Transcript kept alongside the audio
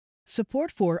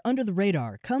Support for Under the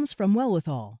Radar comes from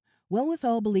Wellwithal.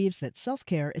 Wellwithal believes that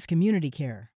self-care is community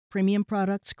care. Premium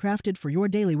products crafted for your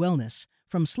daily wellness,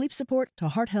 from sleep support to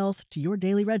heart health to your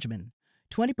daily regimen.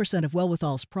 20% of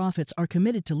Wellwithal's profits are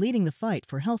committed to leading the fight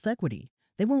for health equity.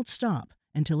 They won't stop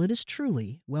until it is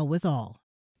truly well with all.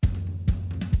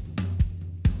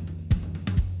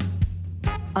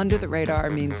 Under the Radar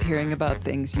means hearing about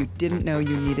things you didn't know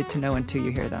you needed to know until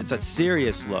you hear them. It's a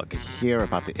serious look. Hear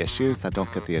about the issues that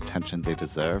don't get the attention they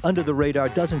deserve. Under the Radar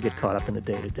doesn't get caught up in the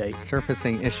day-to-day.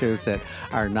 Surfacing issues that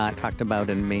are not talked about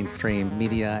in mainstream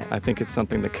media. I think it's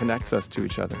something that connects us to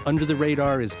each other. Under the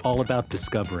Radar is all about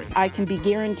discovery. I can be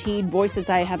guaranteed voices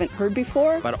I haven't heard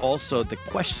before. But also the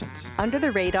questions. Under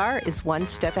the Radar is one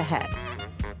step ahead.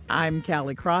 I'm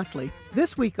Callie Crossley.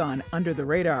 This week on Under the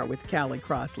Radar with Callie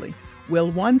Crossley,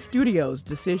 will One Studio's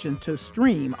decision to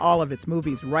stream all of its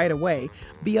movies right away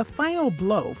be a final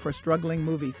blow for struggling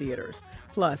movie theaters?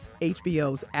 Plus,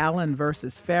 HBO's Allen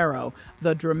vs. Farrow,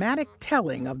 the dramatic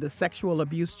telling of the sexual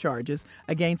abuse charges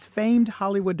against famed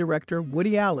Hollywood director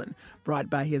Woody Allen, brought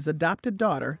by his adopted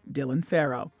daughter, Dylan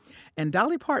Farrow. And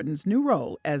Dolly Parton's new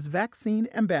role as vaccine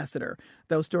ambassador.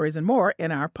 Those stories and more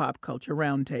in our Pop Culture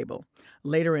Roundtable.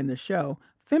 Later in the show,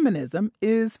 feminism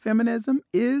is feminism,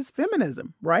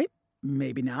 right?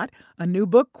 Maybe not. A new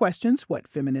book questions what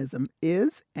feminism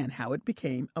is and how it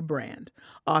became a brand.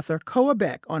 Author Koa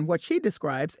Beck on what she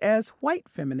describes as white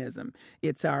feminism.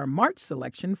 It's our March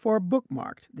selection for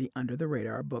Bookmarked, the Under the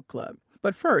Radar Book Club.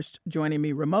 But first, joining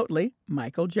me remotely,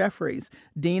 Michael Jeffries,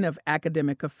 Dean of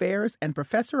Academic Affairs and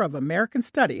Professor of American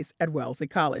Studies at Wellesley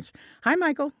College. Hi,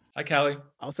 Michael. Hi, Callie.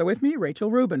 Also with me, Rachel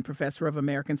Rubin, Professor of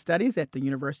American Studies at the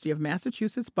University of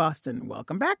Massachusetts, Boston.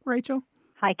 Welcome back, Rachel.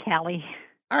 Hi, Callie.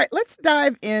 All right, let's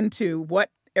dive into what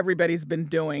everybody's been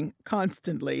doing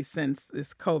constantly since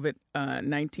this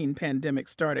COVID-19 pandemic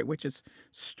started, which is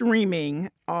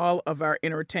streaming all of our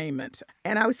entertainment.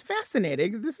 And I was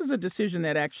fascinated. This is a decision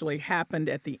that actually happened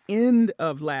at the end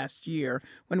of last year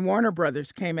when Warner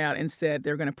Brothers came out and said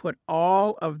they're going to put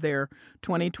all of their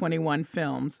 2021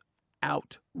 films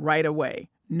out right away.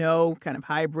 No kind of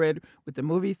hybrid with the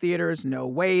movie theaters, no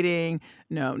waiting,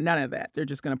 no, none of that. They're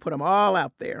just going to put them all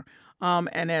out there.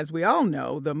 And as we all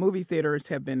know, the movie theaters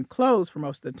have been closed for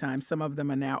most of the time. Some of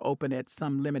them are now open at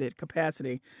some limited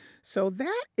capacity. So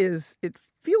it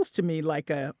feels to me like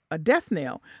a death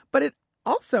knell. But it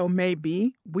also may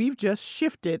be we've just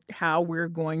shifted how we're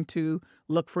going to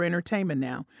look for entertainment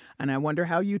now. And I wonder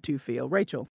how you two feel.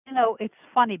 Rachel. You know, it's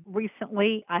funny.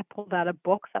 Recently, I pulled out a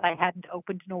book that I hadn't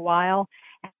opened in a while,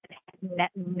 and it had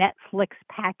Netflix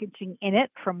packaging in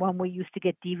it from when we used to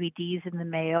get DVDs in the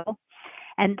mail.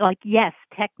 And yes,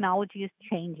 technology is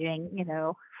changing,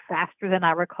 faster than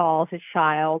I recall as a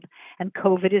child, and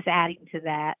COVID is adding to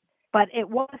that. But it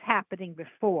was happening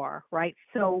before, right?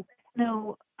 So,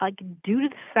 due to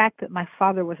the fact that my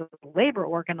father was a labor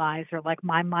organizer,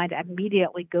 my mind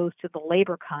immediately goes to the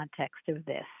labor context of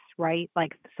this, right?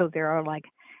 So there are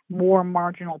more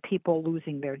marginal people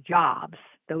losing their jobs,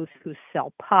 those who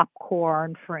sell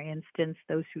popcorn, for instance,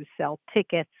 those who sell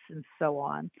tickets and so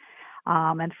on.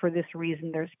 And for this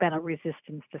reason, there's been a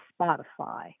resistance to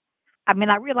Spotify. I mean,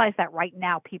 I realize that right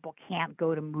now people can't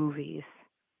go to movies,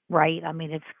 right? I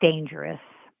mean, it's dangerous,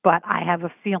 but I have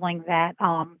a feeling that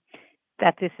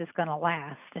that this is going to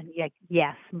last. And yet,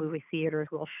 yes, movie theaters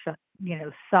will shut,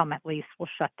 some at least will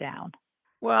shut down.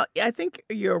 Well, I think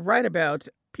you're right about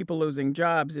people losing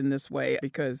jobs in this way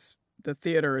because the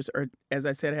theaters are, as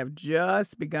I said, have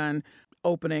just begun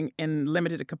opening in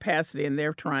limited capacity, and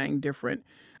they're trying different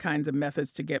kinds of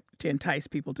methods to entice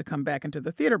people to come back into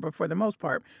the theater. But for the most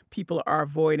part, people are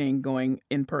avoiding going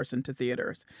in person to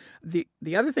theaters. The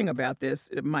other thing about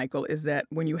this, Michael, is that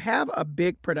when you have a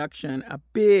big production, a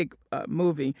big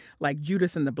movie like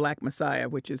Judas and the Black Messiah,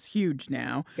 which is huge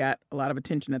now, got a lot of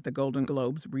attention at the Golden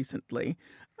Globes recently.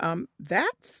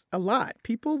 That's a lot.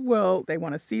 They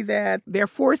want to see that. They're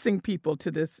forcing people to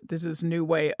this new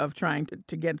way of trying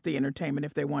to get the entertainment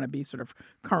if they want to be sort of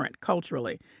current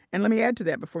culturally. And let me add to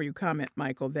that before you comment,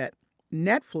 Michael, that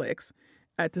Netflix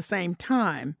at the same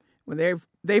time, when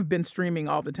they've been streaming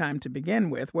all the time to begin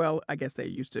with, well, I guess they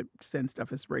used to send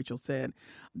stuff, as Rachel said,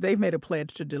 they've made a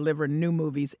pledge to deliver new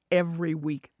movies every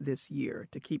week this year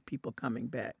to keep people coming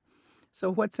back. So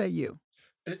what say you?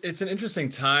 It's an interesting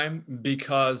time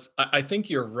because I think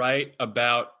you're right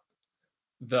about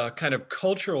the kind of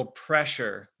cultural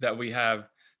pressure that we have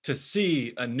to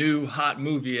see a new hot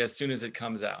movie as soon as it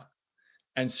comes out.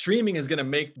 And streaming is going to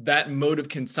make that mode of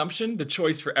consumption the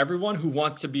choice for everyone who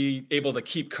wants to be able to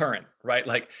keep current, right?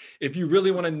 If you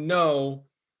really want to know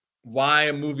why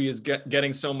a movie is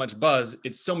getting so much buzz.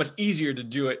 It's so much easier to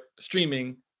do it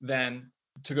streaming than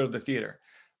to go to the theater.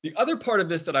 The other part of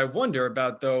this that I wonder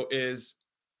about, though, is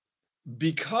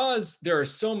because there are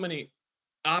so many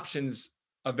options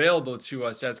available to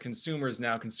us as consumers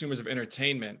now, consumers of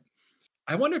entertainment,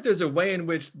 I wonder if there's a way in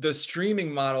which the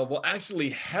streaming model will actually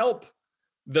help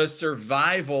the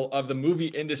survival of the movie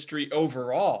industry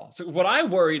overall. So what I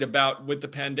worried about with the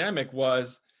pandemic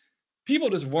was people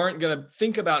just weren't going to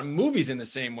think about movies in the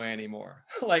same way anymore.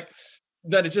 Like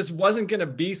that it just wasn't going to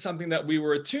be something that we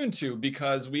were attuned to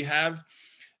because we have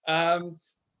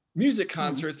music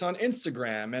concerts on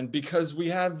Instagram and because we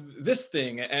have this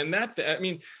thing and that thing. I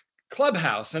mean,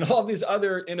 Clubhouse and all these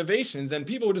other innovations, and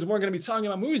people just weren't going to be talking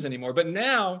about movies anymore. But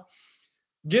now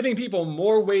giving people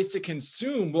more ways to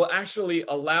consume will actually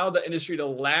allow the industry to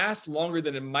last longer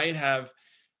than it might have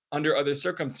under other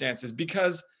circumstances,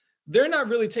 because they're not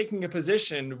really taking a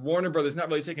position. Warner Brothers not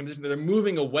really taking a position. They're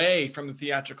moving away from the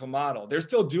theatrical model. They're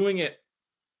still doing it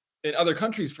in other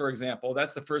countries, for example.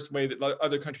 That's the first way that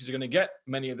other countries are going to get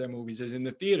many of their movies, is in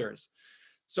the theaters.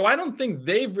 So I don't think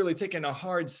they've really taken a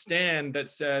hard stand that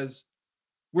says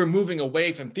we're moving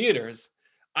away from theaters.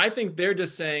 I think they're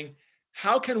just saying,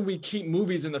 how can we keep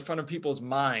movies in the front of people's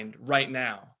mind right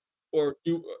now? Or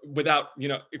without,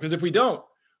 because if we don't,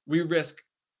 we risk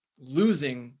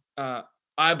losing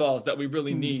eyeballs that we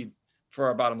really need for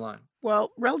our bottom line.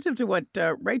 Well, relative to what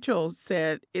Rachel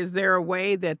said, is there a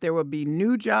way that there will be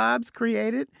new jobs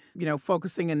created,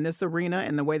 focusing in this arena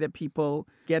and the way that people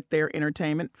get their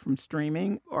entertainment from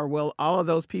streaming? Or will all of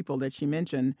those people that she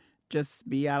mentioned just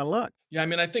be out of luck? Yeah, I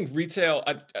mean, I think retail,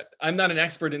 I'm not an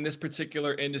expert in this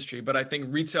particular industry, but I think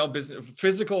retail business,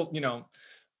 physical,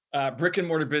 brick and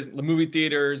mortar business, movie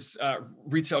theaters,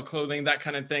 retail clothing, that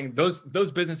kind of thing,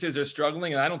 those businesses are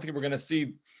struggling. And I don't think we're going to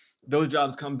see those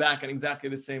jobs come back in exactly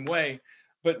the same way.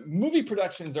 But movie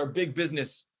productions are big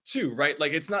business too, right?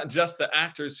 Like it's not just the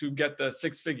actors who get the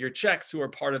 6-figure checks who are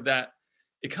part of that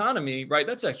economy, right?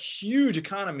 That's a huge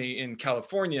economy in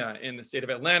California, in the state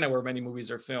of Atlanta, where many movies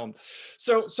are filmed.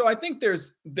 So I think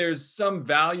there's some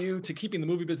value to keeping the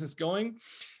movie business going.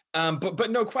 But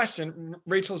no question,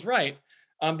 Rachel's right.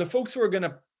 The folks who are going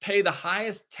to pay the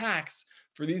highest tax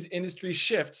for these industry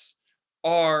shifts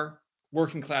are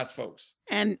working class folks.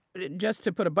 And just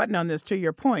to put a button on this, to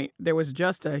your point, there was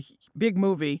just a big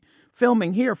movie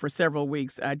filming here for several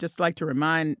weeks. I'd just like to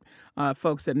remind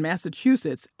folks that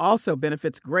Massachusetts also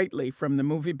benefits greatly from the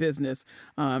movie business.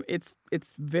 It's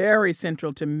very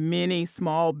central to many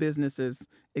small businesses'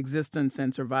 existence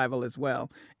and survival as well,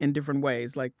 in different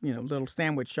ways, like little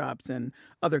sandwich shops and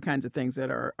other kinds of things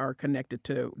that are connected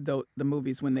to the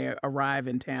movies when they arrive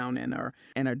in town and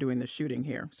are doing the shooting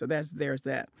here. So there's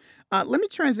that. Let me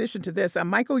transition to this.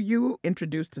 Michael, you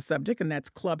introduced the subject, and that's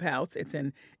Clubhouse. It's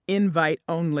an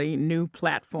invite-only new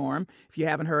platform. If you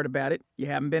haven't heard about it, you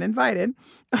haven't been invited.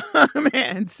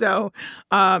 And so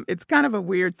it's kind of a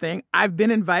weird thing. I've been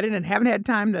invited and haven't had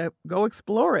time to go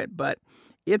explore it, but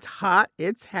it's hot,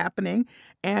 it's happening,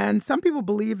 and some people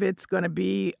believe it's going to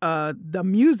be the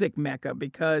music mecca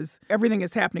because everything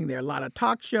is happening there. A lot of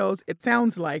talk shows. It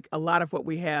sounds like a lot of what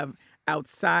we have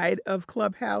outside of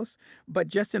Clubhouse, but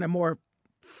just in a more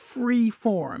free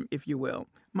form, if you will.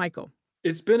 Michael.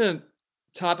 It's been a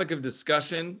topic of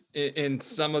discussion in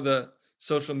some of the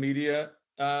social media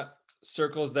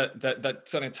circles that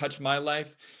sort of touch my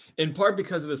life, in part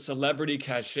because of the celebrity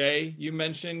cachet you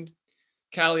mentioned.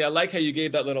 Callie, I like how you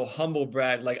gave that little humble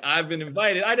brag. Like, I've been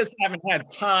invited. I just haven't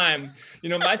had time.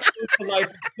 My social life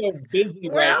is so busy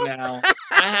right now.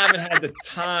 I haven't had the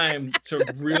time to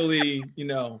really,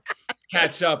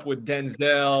 catch up with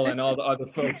Denzel and all the other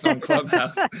folks on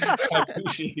Clubhouse. I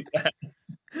appreciate that.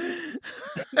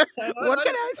 What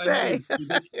can I say?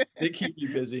 They keep you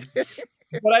busy.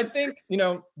 But I think,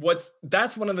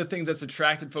 that's one of the things that's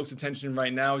attracted folks' attention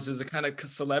right now is there's a kind of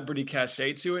celebrity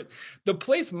cachet to it. The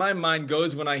place my mind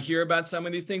goes when I hear about some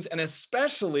of these things, and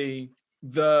especially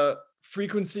the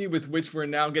frequency with which we're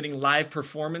now getting live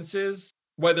performances,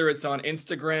 whether it's on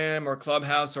Instagram or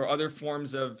Clubhouse or other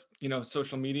forms of,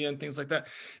 social media and things like that,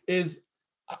 is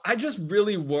I just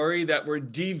really worry that we're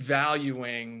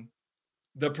devaluing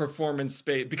the performance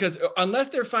space, because unless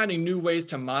they're finding new ways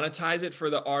to monetize it for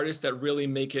the artists that really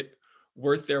make it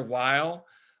worth their while,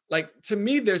 like, to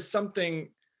me, there's something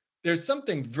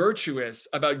virtuous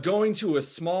about going to a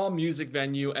small music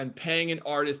venue and paying an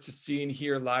artist to see and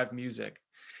hear live music.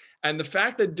 And the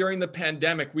fact that during the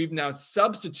pandemic, we've now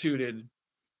substituted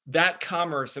that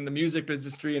commerce in the music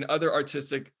industry and other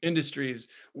artistic industries,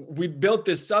 we built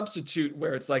this substitute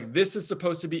where it's like, this is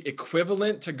supposed to be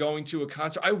equivalent to going to a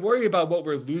concert. I worry about what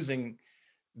we're losing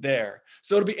there.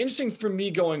 So it'll be interesting for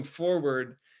me going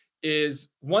forward is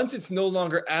once it's no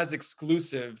longer as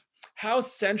exclusive, how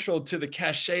central to the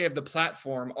cachet of the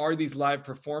platform are these live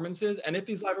performances? And if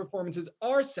these live performances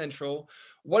are central,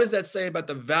 what does that say about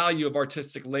the value of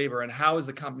artistic labor and how is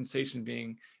the compensation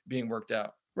being worked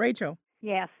out? Rachel.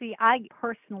 Yeah, see, I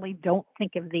personally don't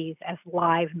think of these as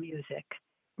live music,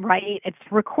 right? It's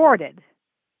recorded.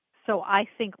 So I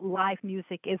think live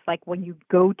music is like when you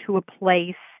go to a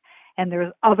place and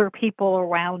there's other people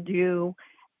around you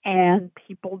and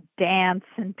people dance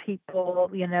and people,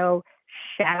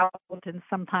 shout, and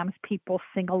sometimes people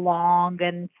sing along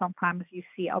and sometimes you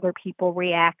see other people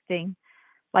reacting.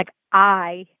 Like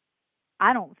I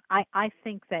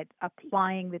think that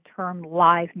applying the term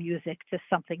live music to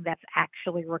something that's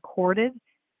actually recorded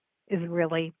is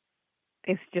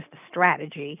just a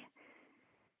strategy.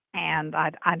 And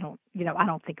I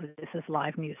don't think of this as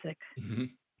live music. Mm-hmm.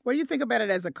 What do you think about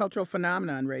it as a cultural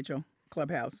phenomenon, Rachel?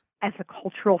 Clubhouse. As a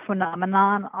cultural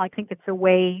phenomenon, I think it's a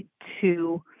way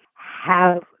to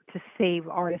save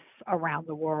artists around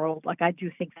the world. Like, I do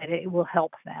think that it will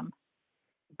help them.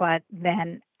 But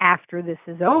then after this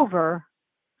is over,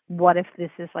 what if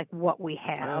this is like what we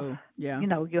have? Oh, yeah.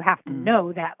 You have to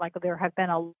know that like there have been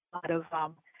a lot of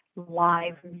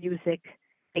live music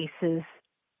spaces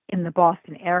in the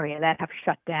Boston area that have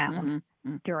shut down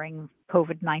during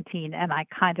COVID-19. And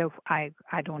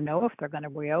I don't know if they're going to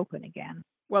reopen again.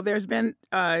 Well, there's been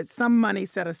some money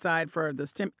set aside for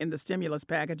in the stimulus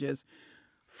packages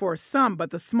for some,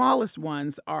 but the smallest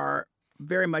ones are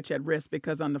very much at risk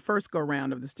because on the first go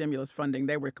round of the stimulus funding,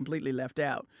 they were completely left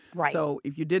out. Right. So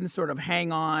if you didn't sort of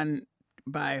hang on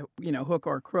by, hook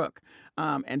or crook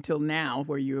until now,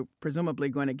 where you're presumably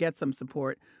going to get some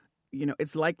support,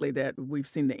 it's likely that we've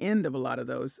seen the end of a lot of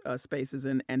those spaces.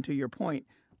 And to your point,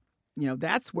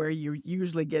 that's where you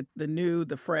usually get the new,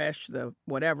 the fresh, the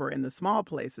whatever in the small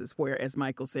places where, as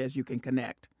Michael says, you can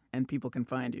connect and people can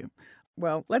find you.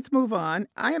 Well, let's move on.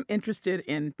 I am interested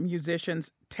in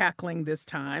musicians tackling this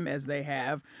time as they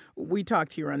have. We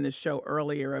talked here on this show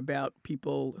earlier about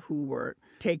people who were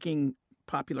taking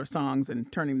popular songs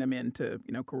and turning them into,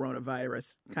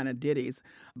 coronavirus kind of ditties.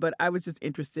 But I was just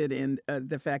interested in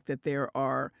the fact that there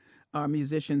are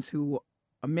musicians who,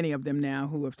 many of them now,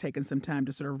 who have taken some time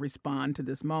to sort of respond to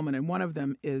this moment. And one of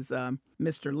them is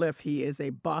Mr. Lif. He is a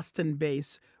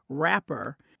Boston-based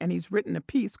rapper, and he's written a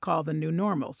piece called The New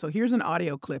Normal. So here's an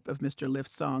audio clip of Mr.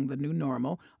 Lif's song, The New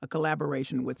Normal, a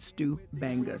collaboration with Stu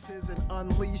Bangus.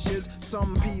 Unleashes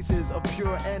some pieces of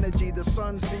pure energy, the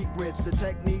sun secrets, the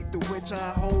technique through which I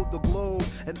hold the globe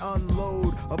and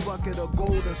unload a bucket of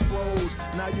golden scrolls.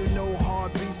 Now you know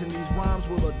heartbeats and these rhymes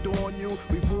will adorn you.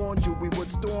 We warned you we would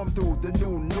storm through the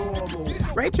new normal.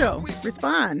 Rachel,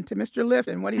 respond to Mr. Lif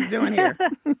and what he's doing here.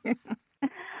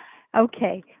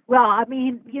 Okay. Well, I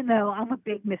mean, I'm a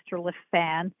big Mr. Lif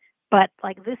fan, but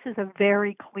like this is a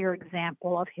very clear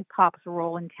example of hip hop's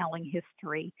role in telling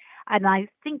history. And I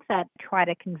think that I try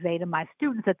to convey to my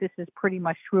students that this is pretty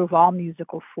much true of all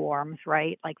musical forms,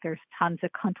 right? Like there's tons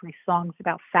of country songs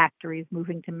about factories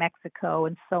moving to Mexico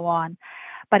and so on,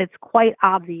 but it's quite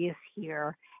obvious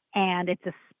here. And it's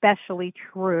especially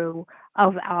true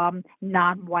of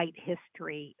non-white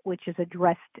history, which is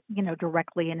addressed,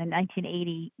 directly in a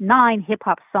 1989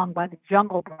 hip-hop song by the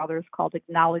Jungle Brothers called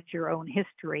Acknowledge Your Own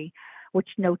History,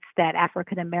 which notes that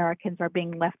African Americans are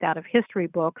being left out of history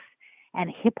books, and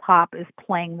hip-hop is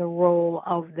playing the role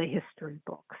of the history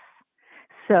books.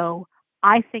 So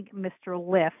I think Mr.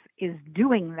 Lif is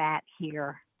doing that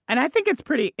here. And I think it's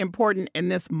pretty important in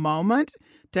this moment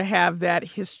to have that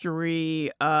history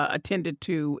attended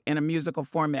to in a musical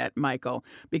format, Michael,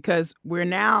 because we're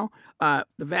now, the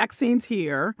vaccine's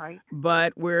here, right,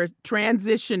 but we're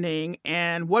transitioning,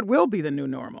 and what will be the new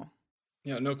normal?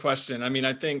 Yeah, no question. I mean,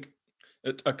 I think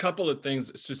a couple of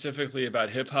things specifically about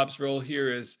hip hop's role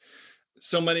here is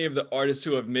so many of the artists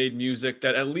who have made music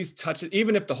that at least touch it,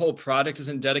 even if the whole product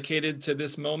isn't dedicated to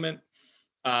this moment,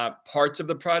 parts of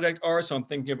the project are. So I'm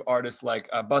thinking of artists like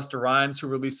Busta Rhymes, who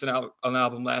released an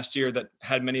album last year that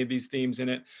had many of these themes in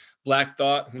it. Black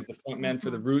Thought, who's the frontman for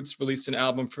The Roots, released an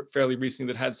album fairly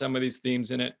recently that had some of these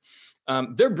themes in it.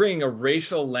 They're bringing a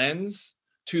racial lens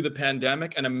to the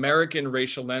pandemic, an American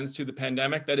racial lens to the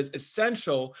pandemic that is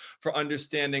essential for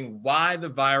understanding why the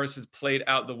virus has played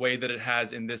out the way that it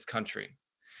has in this country.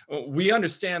 We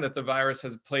understand that the virus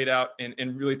has played out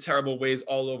in really terrible ways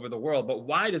all over the world, but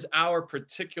why does our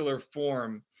particular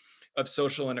form of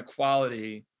social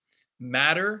inequality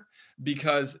matter?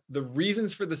 Because the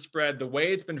reasons for the spread, the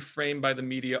way it's been framed by the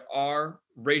media, are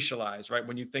racialized, right?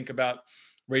 When you think about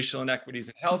racial inequities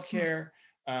in healthcare,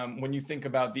 when you think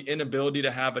about the inability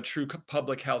to have a true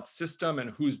public health system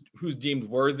and who's deemed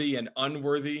worthy and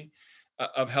unworthy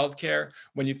of healthcare,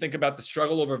 when you think about the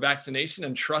struggle over vaccination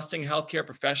and trusting healthcare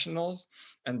professionals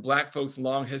and Black folks'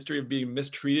 long history of being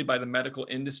mistreated by the medical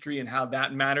industry and how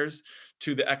that matters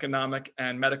to the economic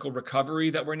and medical recovery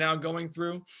that we're now going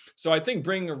through. So I think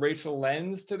bringing a racial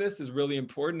lens to this is really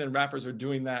important, and rappers are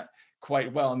doing that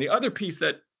quite well. And the other piece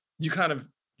that you kind of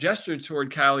gestured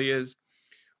toward, Callie, is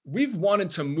we've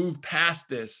wanted to move past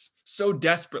this so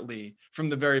desperately from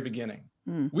the very beginning.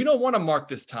 We don't want to mark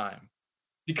this time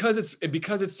because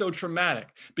it's so traumatic,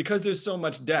 because there's so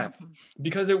much death,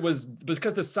 because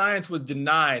the science was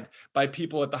denied by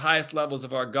people at the highest levels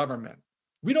of our government.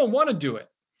 We don't want to do it.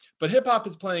 But hip hop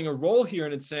is playing a role here,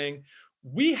 and it's saying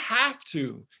we have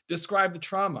to describe the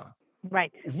trauma.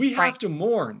 Right. We have to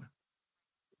mourn.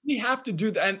 We have to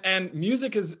do that. And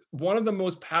music is one of the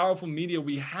most powerful media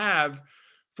we have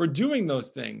for doing those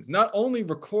things, not only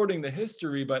recording the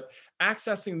history, but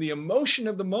accessing the emotion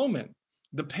of the moment,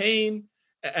 the pain,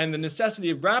 and the necessity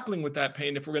of grappling with that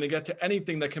pain if we're going to get to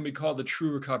anything that can be called a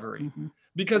true recovery.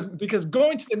 Because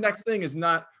going to the next thing is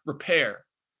not repair.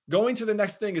 Going to the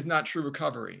next thing is not true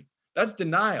recovery. That's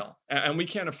denial. And we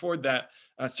can't afford that,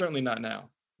 certainly not now.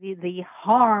 The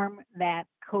harm that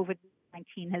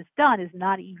COVID-19 has done is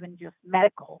not even just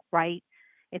medical, right?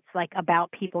 It's like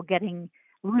about people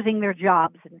losing their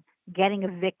jobs and getting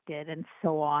evicted and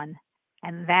so on.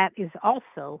 And that is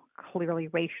also clearly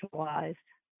racialized.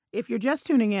 If you're just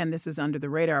tuning in, this is Under the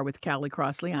Radar with Callie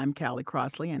Crossley. I'm Callie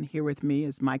Crossley, and here with me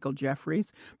is Michael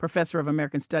Jeffries, Professor of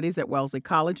American Studies at Wellesley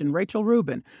College, and Rachel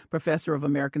Rubin, Professor of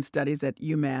American Studies at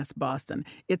UMass Boston.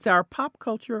 It's our Pop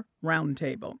Culture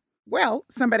Roundtable. Well,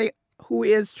 somebody who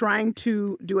is trying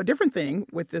to do a different thing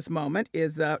with this moment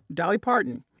is Dolly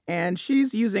Parton. And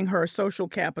she's using her social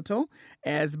capital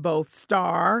as both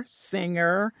star,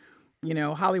 singer,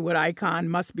 Hollywood icon,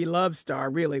 must-be-loved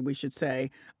star, really, we should say,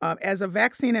 as a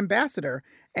vaccine ambassador.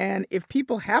 And if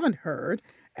people haven't heard,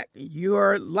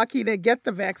 you're lucky to get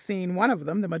the vaccine, one of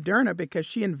them, the Moderna, because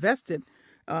she invested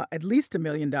at least $1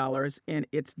 million in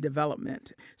its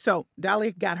development. So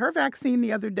Dolly got her vaccine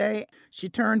the other day. She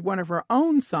turned one of her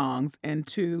own songs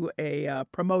into a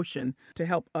promotion to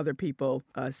help other people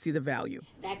see the value.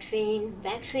 Vaccine,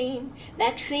 vaccine,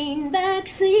 vaccine,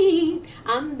 vaccine.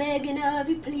 I'm begging of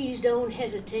you, please don't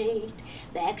hesitate.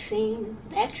 Vaccine,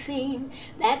 vaccine,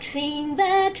 vaccine,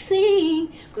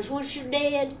 vaccine. 'Cause once you're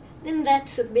dead, then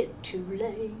that's a bit too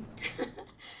late.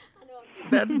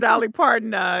 That's Dolly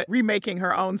Parton remaking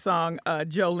her own song,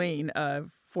 Jolene,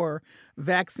 for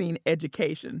vaccine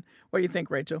education. What do you think,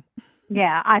 Rachel?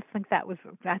 Yeah, I think that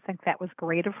was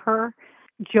great of her.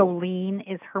 Jolene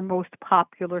is her most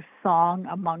popular song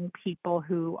among people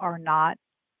who are not,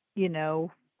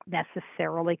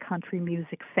 necessarily country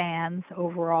music fans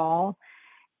overall.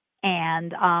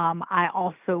 And I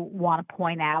also want to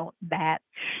point out that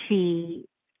she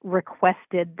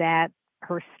requested that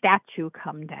her statue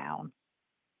come down.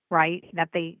 Right,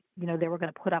 that they were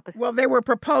going to put up Well, they were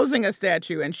proposing a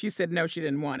statue, and she said no, she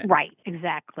didn't want it. Right,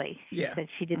 exactly. She said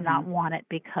she did not want it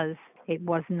because it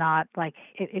was not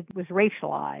it was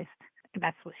racialized.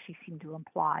 That's what she seemed to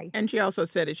imply. And she also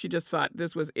said she just thought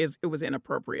it was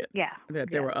inappropriate. Yeah,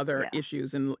 that there were other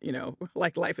issues and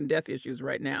like life and death issues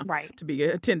right now, right, to be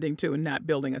attending to and not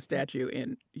building a statue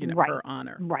in her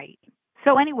honor. Right.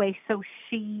 So anyway,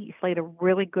 she played a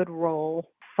really good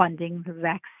role funding the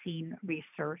vaccine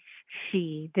research.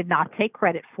 She did not take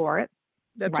credit for it.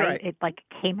 That's right. It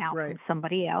came out from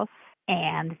somebody else.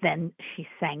 And then she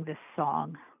sang this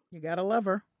song. You gotta love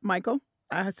her. Michael,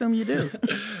 I assume you do.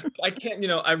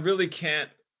 I really can't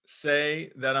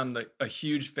say that I'm a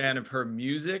huge fan of her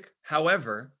music.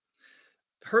 However,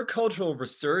 her cultural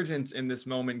resurgence in this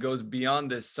moment goes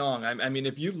beyond this song. I mean,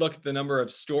 if you look at the number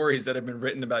of stories that have been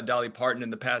written about Dolly Parton in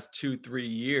the past 2-3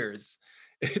 years,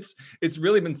 it's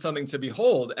really been something to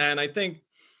behold. And I think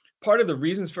part of the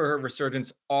reasons for her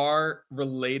resurgence are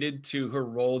related to her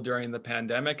role during the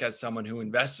pandemic as someone who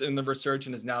invests in the research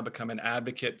and has now become an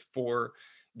advocate for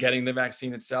getting the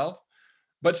vaccine itself.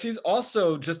 But she's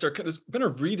also there's been a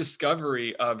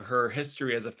rediscovery of her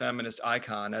history as a feminist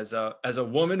icon, as a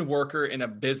woman worker in a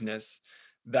business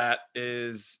that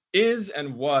is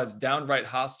and was downright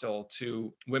hostile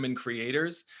to women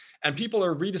creators. And people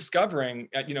are rediscovering,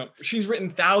 she's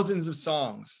written thousands of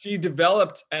songs. She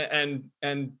developed and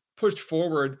pushed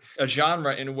forward a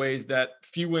genre in ways that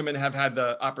few women have had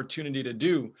the opportunity to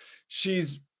do.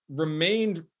 She's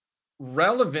remained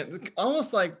relevant,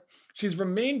 almost like she's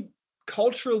remained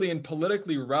culturally and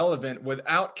politically relevant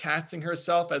without casting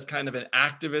herself as kind of an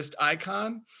activist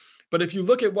icon. But if you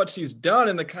look at what she's done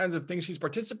and the kinds of things she's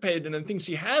participated in and things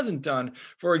she hasn't done,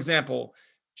 for example,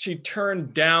 she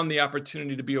turned down the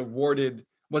opportunity to be awarded,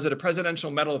 was it a Presidential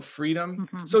Medal of Freedom?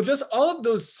 Mm-hmm. So just all of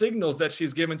those signals that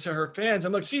she's given to her fans.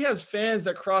 And look, she has fans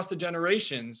that cross the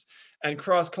generations and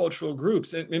cross cultural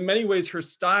groups. In many ways, her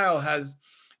style has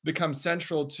become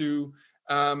central to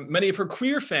many of her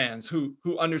queer fans who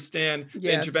understand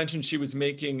the intervention she was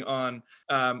making on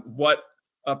what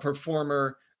a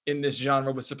performer in this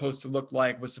genre was supposed to look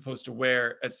like, was supposed to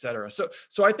wear, et cetera.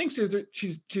 So I think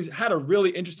she's had a really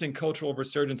interesting cultural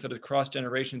resurgence that has crossed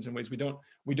generations in ways we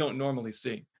don't normally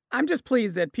see. I'm just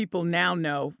pleased that people now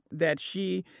know that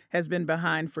she has been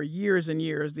behind for years and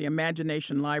years the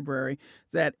Imagination Library,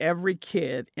 that every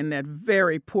kid in that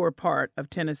very poor part of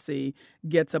Tennessee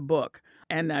gets a book.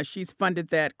 And she's funded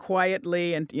that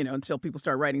quietly and, until people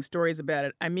start writing stories about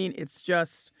it. I mean, it's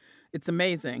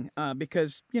amazing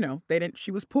because,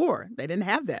 she was poor. They didn't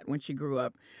have that when she grew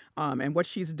up. And what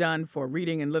she's done for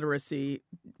reading and literacy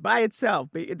by itself,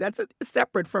 that's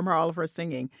separate from all of her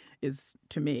singing, is,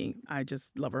 to me, I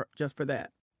just love her just for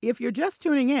that. If you're just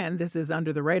tuning in, this is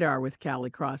Under the Radar with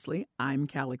Callie Crossley. I'm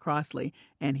Callie Crossley,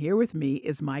 and here with me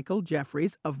is Michael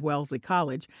Jeffries of Wellesley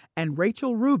College and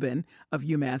Rachel Rubin of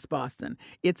UMass Boston.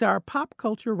 It's our pop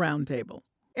culture roundtable.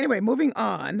 Anyway, moving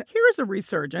on, here is a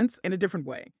resurgence in a different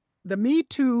way. The Me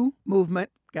Too movement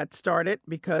got started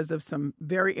because of some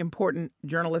very important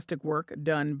journalistic work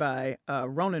done by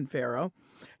Ronan Farrow.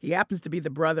 He happens to be the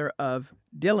brother of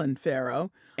Dylan Farrow,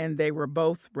 and they were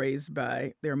both raised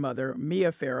by their mother,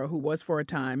 Mia Farrow, who was for a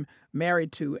time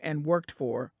married to and worked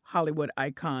for Hollywood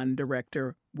icon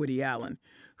director Woody Allen,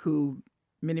 who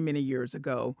many, many years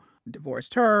ago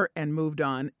divorced her and moved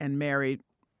on and married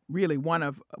really one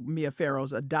of Mia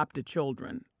Farrow's adopted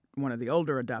children, one of the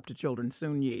older adopted children,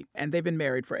 Soon Yi. And they've been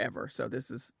married forever, so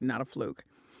this is not a fluke.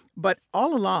 But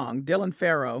all along, Dylan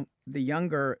Farrow, the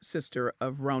younger sister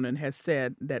of Ronan, has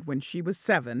said that when she was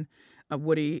 7,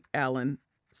 Woody Allen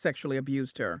sexually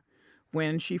abused her.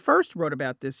 When she first wrote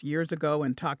about this years ago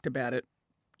and talked about it,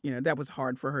 that was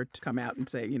hard for her to come out and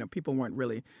say, people weren't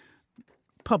really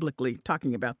publicly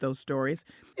talking about those stories.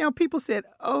 People said,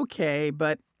 okay,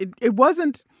 but it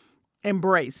wasn't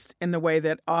embraced in the way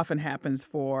that often happens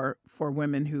for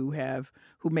women who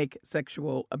make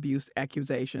sexual abuse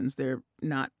accusations. They're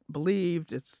not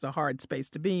believed. It's a hard space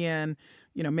to be in.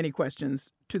 Many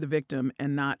questions to the victim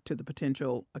and not to the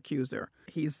potential accuser.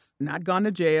 He's not gone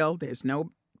to jail. There's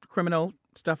no criminal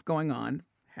stuff going on.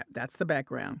 That's the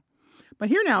background. But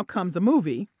here now comes a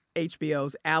movie,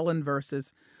 HBO's Allen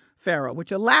versus Farrow,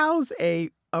 which allows a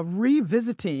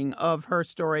revisiting of her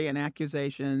story and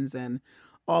accusations and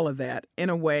all of that in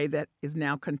a way that is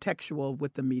now contextual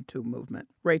with the Me Too movement.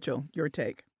 Rachel, your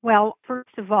take. Well,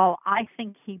 first of all, I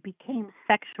think he became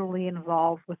sexually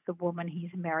involved with the woman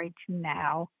he's married to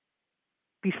now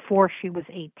before she was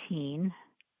 18,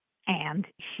 and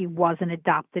she was an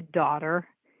adopted daughter.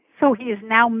 So he is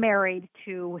now married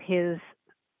to his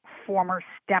former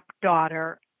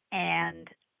stepdaughter, and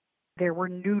there were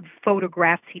nude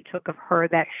photographs he took of her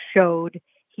that showed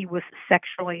he was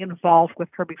sexually involved with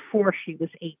her before she was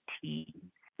 18.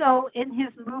 So in his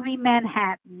movie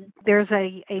Manhattan, there's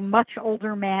a much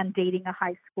older man dating a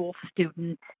high school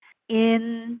student.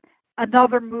 In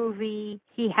another movie,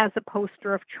 he has a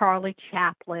poster of Charlie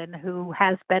Chaplin, who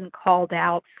has been called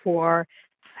out for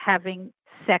having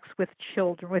sex with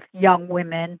children, with young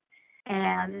women.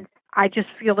 And I just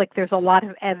feel like there's a lot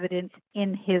of evidence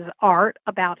in his art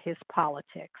about his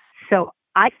politics. So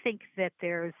I think that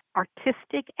there's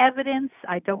artistic evidence.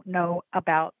 I don't know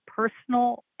about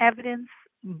personal evidence,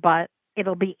 but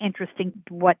it'll be interesting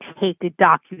what take the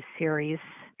docuseries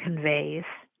conveys.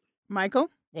 Michael?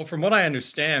 Well, from what I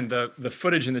understand, the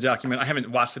footage in the document, I haven't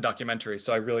watched the documentary,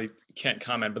 so I really can't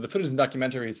comment, but the footage in the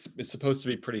documentary is supposed to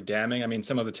be pretty damning. I mean,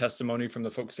 some of the testimony from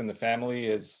the folks in the family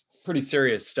is pretty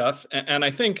serious stuff. And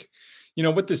I think,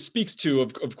 what this speaks to,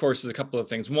 of course, is a couple of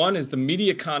things. One is the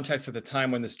media context at the time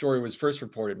when the story was first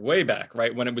reported, way back,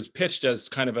 right? When it was pitched as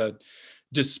kind of a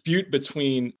dispute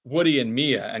between Woody and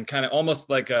Mia, and kind of almost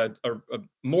like a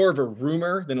more of a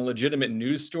rumor than a legitimate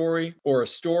news story, or a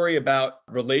story about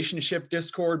relationship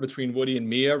discord between Woody and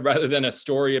Mia, rather than a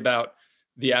story about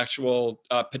the actual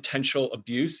potential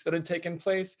abuse that had taken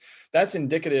place. That's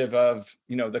indicative of,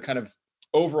 the kind of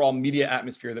overall media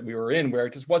atmosphere that we were in, where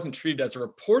it just wasn't treated as a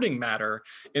reporting matter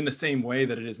in the same way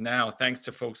that it is now, thanks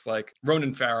to folks like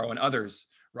Ronan Farrow and others,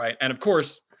 right? And of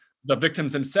course, the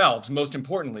victims themselves, most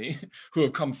importantly, who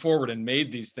have come forward and made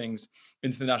these things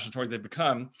into the national stories they've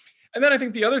become. And then I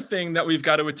think the other thing that we've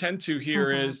got to attend to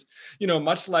here is,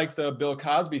 much like the Bill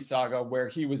Cosby saga, where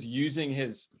he was using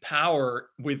his power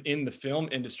within the film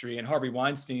industry, and Harvey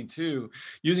Weinstein too,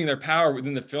 using their power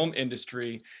within the film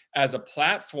industry as a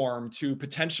platform to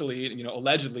potentially,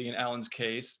 allegedly in Alan's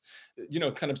case,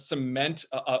 kind of cement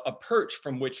a perch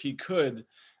from which he could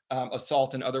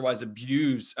assault and otherwise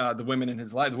abuse the women in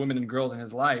his life, the women and girls in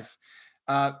his life.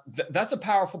 That's a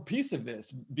powerful piece of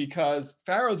this, because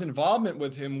Farrow's involvement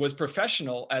with him was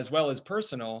professional as well as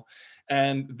personal.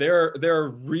 And there are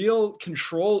real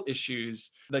control issues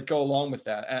that go along with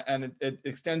that. And it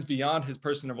extends beyond his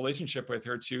personal relationship with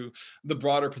her to the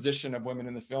broader position of women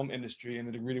in the film industry and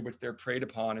the degree to which they're preyed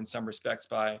upon in some respects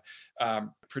by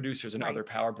producers and other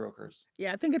power brokers.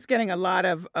 Yeah, I think it's getting a lot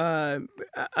of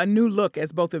a new look,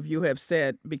 as both of you have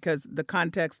said, because the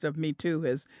context of Me Too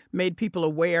has made people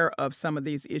aware of some of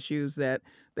these issues that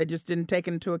they just didn't take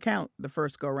into account the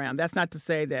first go around. That's not to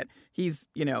say that he's,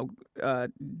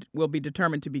 will be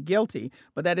determined to be guilty,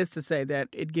 but that is to say that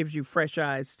it gives you fresh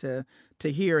eyes to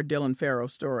hear Dylan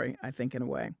Farrow's story, I think, in a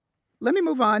way. Let me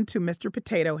move on to Mr.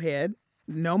 Potato Head.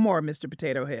 No more Mr.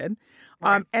 Potato Head.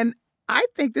 And I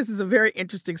think this is a very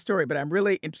interesting story, but I'm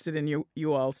really interested in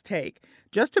you all's take.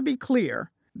 Just to be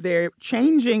clear, they're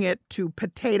changing it to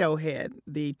Potato Head,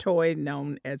 the toy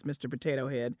known as Mr. Potato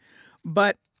Head.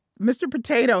 But Mr.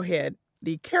 Potato Head,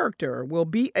 the character, will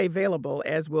be available,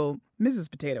 as will Mrs.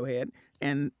 Potato Head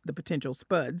and the potential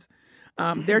Spuds.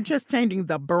 They're just changing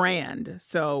the brand,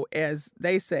 so as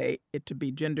they say, it to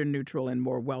be gender neutral and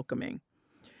more welcoming.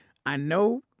 I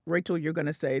know, Rachel, you're going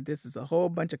to say this is a whole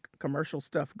bunch of commercial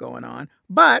stuff going on,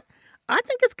 but I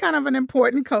think it's kind of an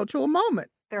important cultural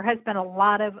moment. There has been a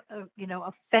lot of,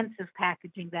 offensive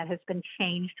packaging that has been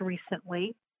changed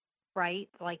recently, right?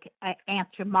 Like Aunt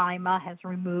Jemima has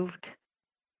removed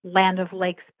Land of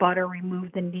Lakes butter,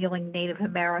 removed the kneeling Native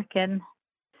American.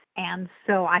 And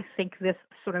so I think this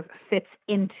sort of fits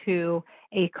into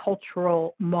a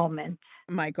cultural moment.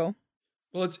 Michael?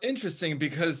 Well, it's interesting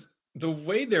because the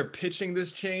way they're pitching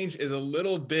this change is a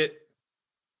little bit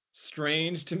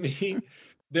strange to me.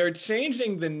 They're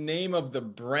changing the name of the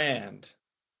brand,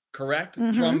 correct?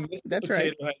 From Mr.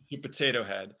 Potato Head to Potato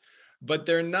Head. But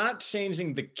they're not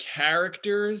changing the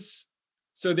characters.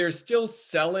 So they're still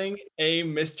selling a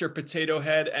Mr. Potato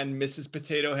Head and Mrs.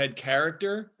 Potato Head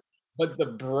character, but the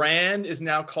brand is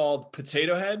now called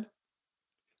Potato Head.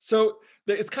 So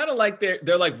it's kind of like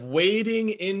they're like wading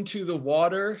into the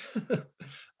water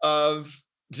of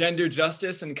gender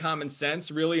justice and common sense,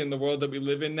 really, in the world that we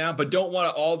live in now, but don't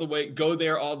want to go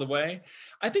there all the way.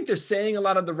 I think they're saying a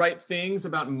lot of the right things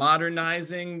about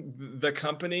modernizing the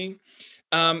company.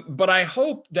 But I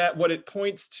hope that what it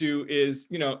points to is,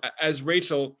 as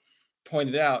Rachel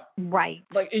pointed out, right?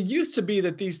 Like it used to be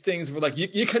that these things were like,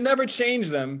 you can never change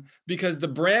them because the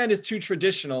brand is too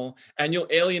traditional and you'll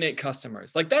alienate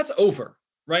customers. Like that's over,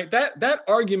 right? That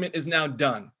argument is now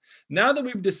done. Now that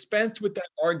we've dispensed with that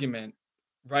argument,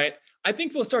 right? I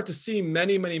think we'll start to see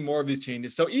many, many more of these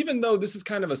changes. So even though this is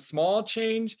kind of a small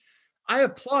change, I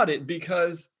applaud it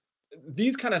because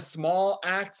these kind of small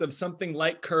acts of something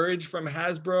like courage from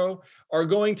Hasbro are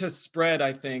going to spread,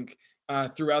 I think,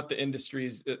 throughout the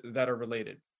industries that are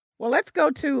related. Well, let's go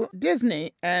to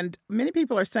Disney. And many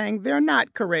people are saying they're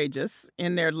not courageous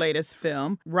in their latest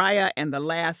film, Raya and the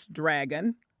Last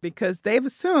Dragon, because they've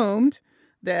assumed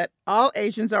that all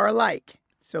Asians are alike.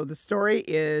 So the story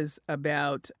is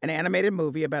about an animated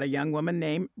movie about a young woman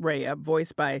named Raya,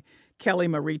 voiced by Kelly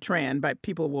Marie Tran, but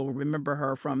people will remember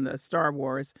her from the Star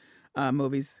Wars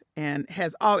movies, and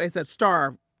it's a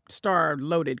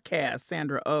star-loaded cast: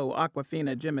 Sandra Oh,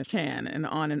 Awkwafina, Gemma Chan, and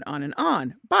on and on and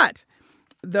on. But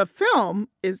the film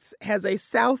has a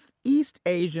Southeast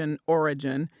Asian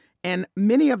origin, and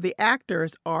many of the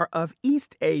actors are of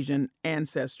East Asian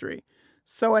ancestry.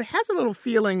 So it has a little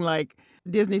feeling like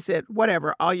Disney said,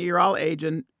 whatever, you're all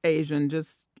Asian,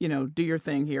 just, do your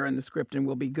thing here in the script and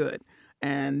we'll be good.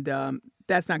 And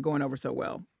that's not going over so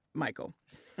well, Michael.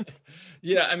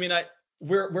 Yeah, I mean,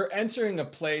 we're entering a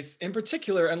place in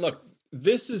particular, and look,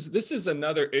 this is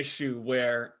another issue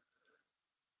where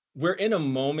we're in a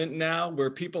moment now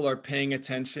where people are paying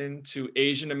attention to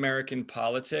Asian American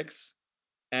politics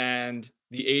and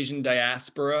the Asian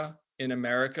diaspora in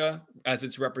America as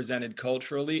it's represented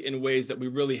culturally in ways that we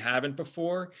really haven't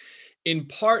before, in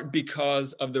part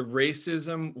because of the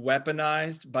racism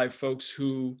weaponized by folks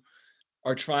who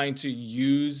are trying to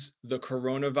use the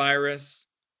coronavirus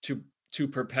to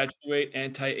perpetuate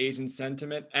anti-Asian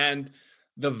sentiment, and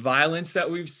the violence that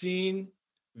we've seen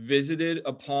visited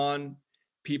upon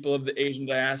people of the Asian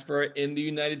diaspora in the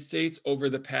United States over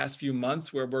the past few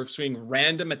months, where we're seeing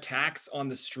random attacks on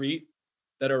the street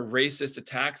that are racist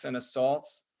attacks and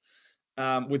assaults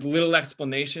with little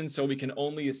explanation. So we can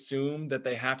only assume that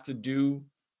they have to do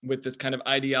with this kind of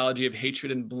ideology of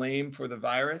hatred and blame for the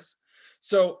virus.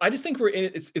 So I just think we're in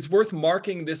it. It's worth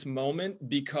marking this moment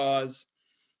because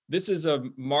this is a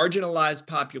marginalized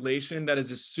population that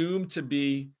is assumed to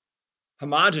be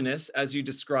homogenous, as you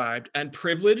described, and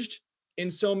privileged in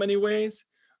so many ways.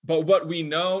 But what we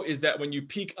know is that when you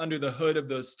peek under the hood of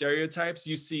those stereotypes,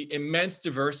 you see immense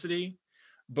diversity,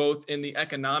 both in the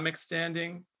economic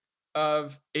standing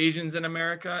of Asians in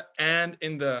America and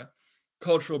in the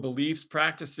cultural beliefs,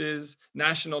 practices,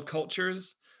 national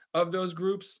cultures of those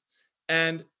groups.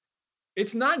 And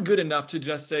it's not good enough to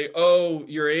just say, oh,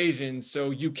 you're Asian,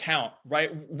 so you count,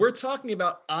 right? We're talking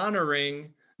about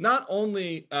honoring not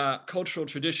only cultural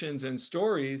traditions and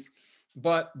stories,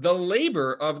 but the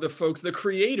labor of the folks, the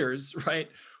creators, right,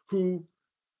 who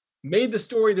made the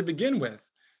story to begin with.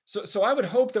 So I would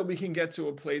hope that we can get to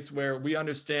a place where we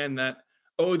understand that,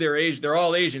 oh, they're Asian, they're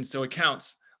all Asian, so it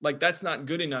counts. Like, that's not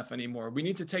good enough anymore. We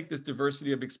need to take this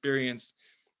diversity of experience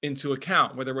into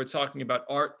account, whether we're talking about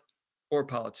art or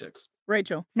politics.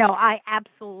 Rachel. No, I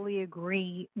absolutely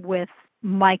agree with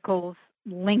Michael's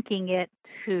linking it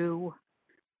to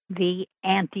the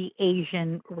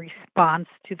anti-Asian response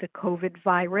to the COVID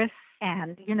virus.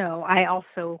 And, I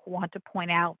also want to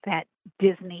point out that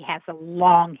Disney has a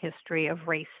long history of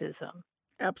racism.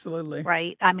 Absolutely.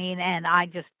 Right? I mean, and I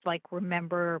just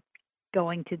remember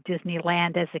going to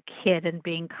Disneyland as a kid and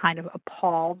being kind of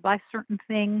appalled by certain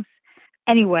things.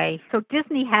 Anyway, so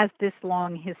Disney has this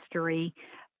long history,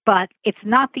 but it's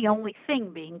not the only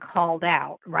thing being called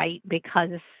out, right?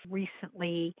 Because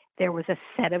recently there was a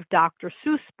set of Dr.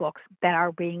 Seuss books that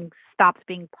are stopped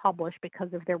being published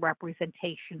because of their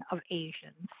representation of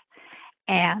Asians.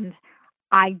 And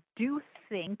I do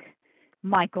think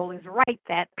Michael is right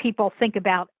that people think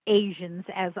about Asians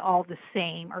as all the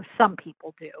same, or some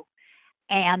people do.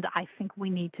 And I think we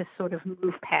need to sort of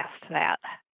move past that.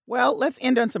 Well, let's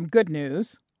end on some good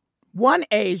news. One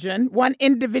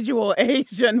individual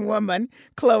Asian woman,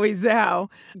 Chloe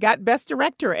Zhao, got Best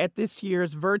Director at this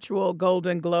year's virtual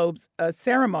Golden Globes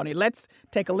ceremony. Let's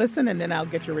take a listen, and then I'll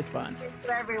get your response.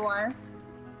 Hello, everyone.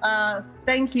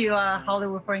 Thank you,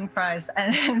 Hollywood Foreign Press,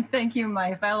 and thank you,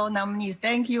 my fellow nominees.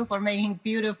 Thank you for making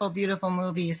beautiful, beautiful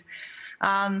movies.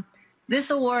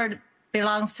 This award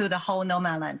belongs to the whole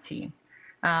Nomadland team.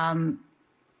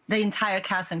 The entire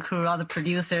cast and crew, all the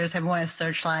producers, everyone at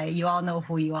Searchlight, you all know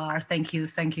who you are. Thank you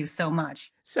so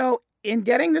much. So in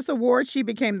getting this award, she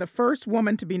became the first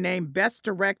woman to be named Best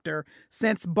Director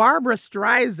since Barbra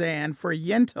Streisand for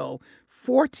Yentl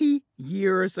 40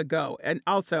 years ago. And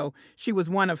also, she was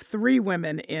one of 3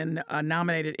 women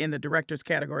nominated in the director's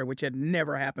category, which had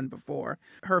never happened before.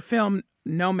 Her film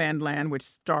Nomadland, which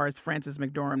stars Frances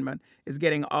McDormand, is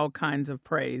getting all kinds of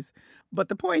praise. But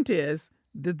the point is,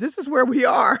 this is where we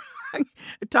are.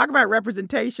 Talk about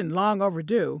representation, long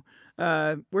overdue.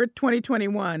 We're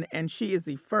 2021, and she is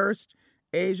the first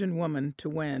Asian woman to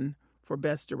win for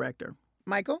Best Director.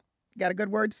 Michael, got a good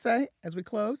word to say as we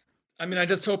close? I mean, I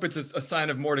just hope it's a sign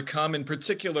of more to come, in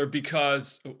particular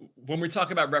because when we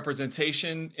talk about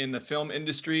representation in the film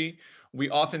industry, we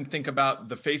often think about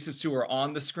the faces who are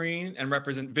on the screen and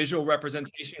visual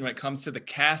representation when it comes to the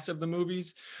cast of the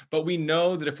movies. But we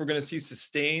know that if we're going to see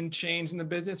sustained change in the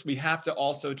business, we have to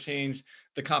also change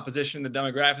the composition, the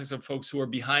demographics of folks who are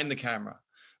behind the camera,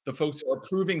 the folks who are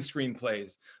approving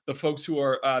screenplays, the folks who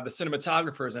are the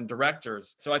cinematographers and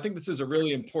directors. So I think this is a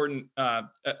really important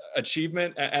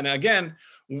achievement. And again,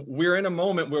 we're in a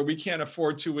moment where we can't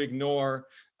afford to ignore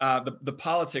the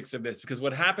politics of this, because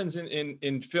what happens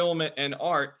in film and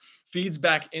art feeds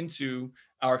back into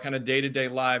our kind of day-to-day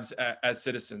lives as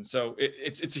citizens. So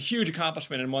it's a huge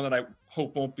accomplishment, and one that I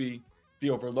hope won't be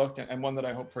overlooked, and one that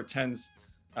I hope portends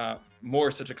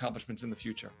more such accomplishments in the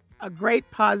future. A great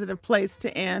positive place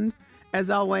to end. As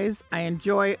always, I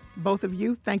enjoy both of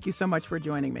you. Thank you so much for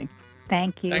joining me.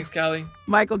 Thank you. Thanks, Callie.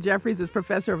 Michael Jeffries is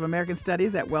Professor of American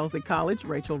Studies at Wellesley College.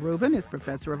 Rachel Rubin is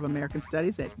Professor of American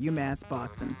Studies at UMass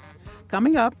Boston.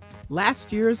 Coming up,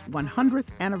 last year's 100th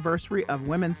anniversary of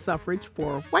women's suffrage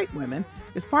for white women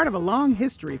is part of a long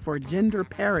history for gender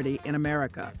parity in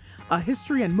America, a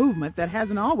history and movement that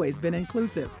hasn't always been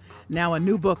inclusive. Now a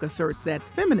new book asserts that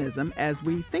feminism, as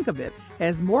we think of it,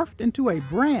 has morphed into a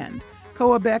brand.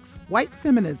 Coabec's White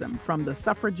Feminism, From the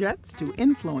Suffragettes to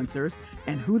Influencers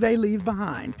and Who They Leave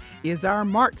Behind, is our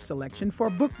March selection for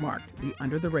Bookmarked, the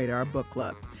Under the Radar Book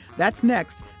Club. That's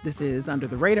next. This is Under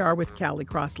the Radar with Callie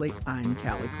Crossley. I'm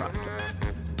Callie Crossley.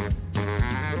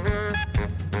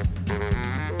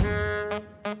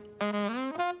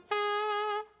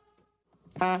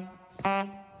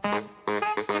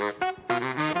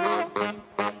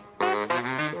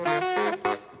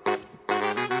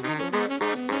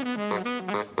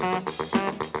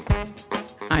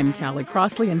 I'm Callie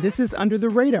Crossley, and this is Under the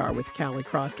Radar with Callie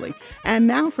Crossley. And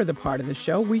now for the part of the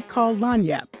show we call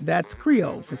Lagniappe. That's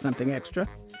Creole for something extra.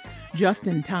 Just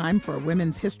in time for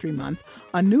Women's History Month,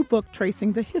 a new book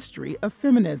tracing the history of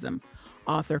feminism.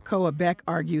 Author Koa Beck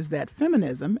argues that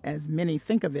feminism, as many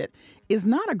think of it, is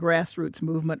not a grassroots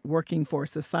movement working for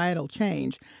societal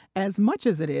change as much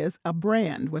as it is a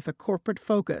brand with a corporate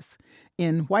focus.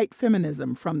 In White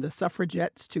Feminism, From the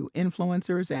Suffragettes to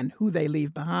Influencers and Who They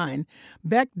Leave Behind,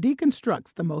 Beck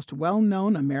deconstructs the most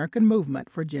well-known American movement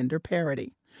for gender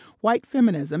parity. White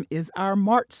Feminism is our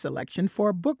March selection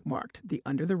for Bookmarked, the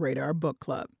Under the Radar Book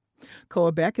Club.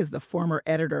 Koa Beck is the former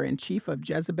editor-in-chief of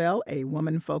Jezebel, a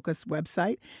woman-focused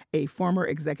website, a former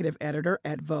executive editor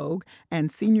at Vogue,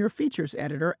 and senior features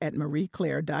editor at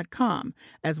marieclaire.com,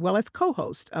 as well as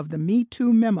co-host of the Me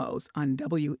Too Memos on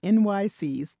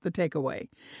WNYC's The Takeaway.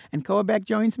 And Koa Beck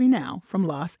joins me now from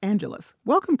Los Angeles.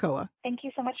 Welcome, Koa. Thank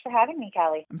you so much for having me,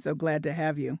 Callie. I'm so glad to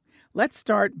have you. Let's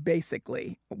start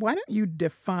basically. Why don't you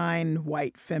define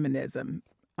white feminism?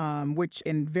 Which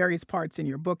in various parts in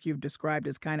your book you've described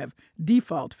as kind of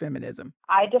default feminism.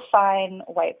 I define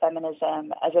white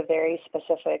feminism as a very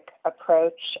specific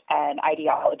approach and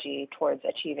ideology towards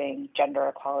achieving gender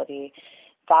equality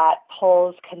that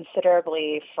pulls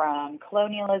considerably from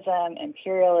colonialism,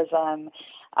 imperialism,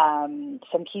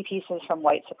 some key pieces from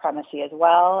white supremacy as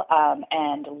well,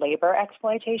 and labor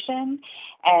exploitation,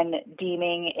 and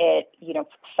deeming it,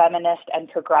 feminist and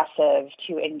progressive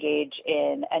to engage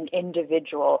in an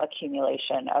individual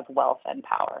accumulation of wealth and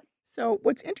power. So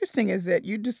what's interesting is that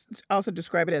you just also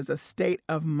describe it as a state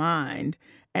of mind.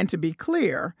 And to be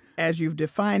clear, as you've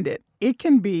defined it, it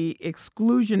can be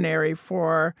exclusionary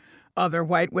for other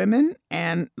white women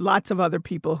and lots of other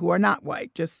people who are not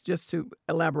white, just to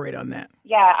elaborate on that.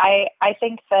 Yeah, I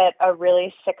think that a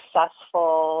really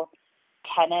successful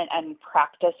tenet and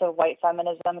practice of white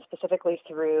feminism, specifically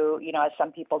through, as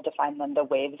some people define them, the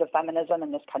waves of feminism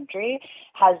in this country,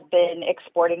 has been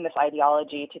exporting this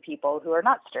ideology to people who are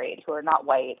not straight, who are not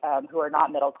white, who are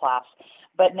not middle class,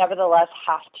 but nevertheless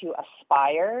have to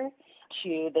aspire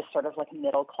to this sort of like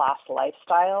middle class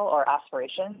lifestyle or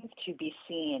aspirations to be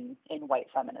seen in white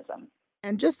feminism.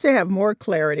 And just to have more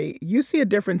clarity, you see a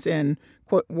difference in,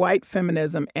 quote, white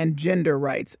feminism and gender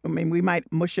rights. I mean, we might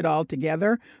mush it all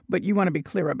together, but you want to be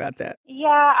clear about that.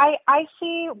 Yeah, I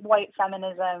see white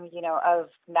feminism, of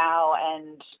now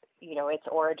and, its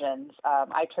origins.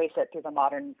 I trace it through the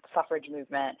modern suffrage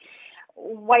movement.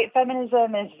 White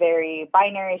feminism is very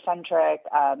binary centric.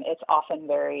 It's often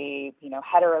very,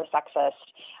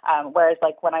 heterosexist. Whereas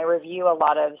like when I review a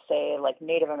lot of, say, like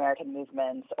Native American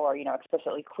movements or,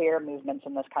 explicitly queer movements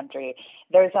in this country,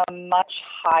 there's a much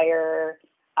higher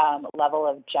level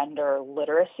of gender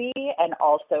literacy and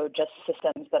also just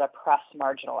systems that oppress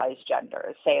marginalized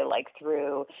genders, say like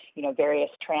through, various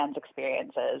trans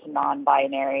experiences,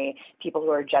 non-binary, people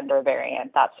who are gender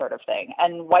variant, that sort of thing.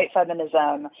 And white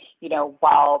feminism,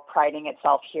 while priding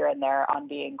itself here and there on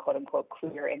being quote unquote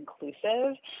queer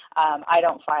inclusive, I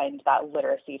don't find that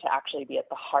literacy to actually be at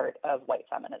the heart of white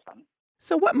feminism.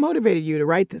 So what motivated you to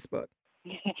write this book?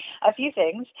 A few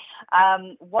things.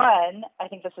 One, I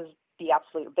think this is the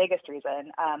absolute biggest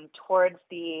reason. Towards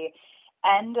the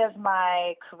end of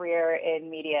my career in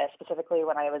media, specifically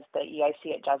when I was the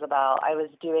EIC at Jezebel, I was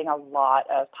doing a lot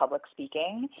of public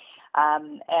speaking.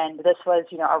 And this was,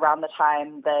 around the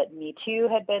time that Me Too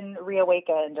had been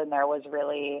reawakened, and there was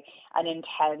really an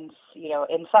intense,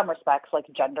 in some respects, like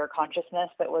gender consciousness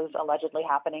that was allegedly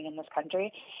happening in this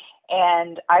country.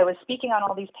 And I was speaking on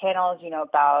all these panels,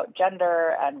 about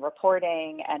gender and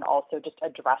reporting and also just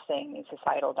addressing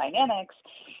societal dynamics.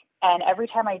 And every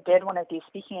time I did one of these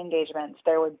speaking engagements,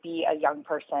 there would be a young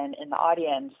person in the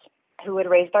audience who would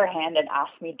raise their hand and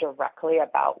ask me directly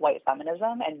about white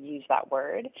feminism and use that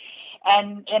word.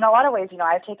 And in a lot of ways,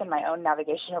 I've taken my own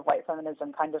navigation of white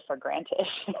feminism kind of for granted,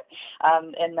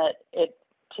 in that it,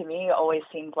 to me, always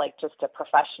seemed like just a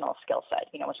professional skill set,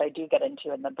 which I do get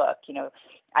into in the book.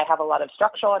 I have a lot of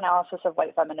structural analysis of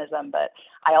white feminism, but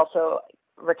I also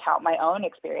recount my own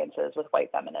experiences with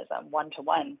white feminism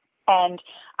one-to-one. And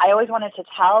I always wanted to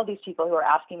tell these people who are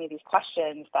asking me these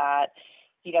questions that,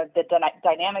 the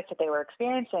dynamics that they were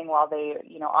experiencing, while they,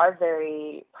 are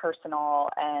very personal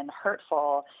and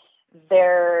hurtful,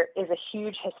 there is a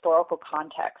huge historical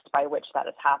context by which that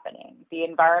is happening. The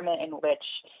environment in which,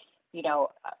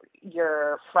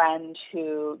 your friend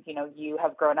who, you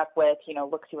have grown up with,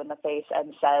 looks you in the face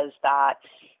and says that,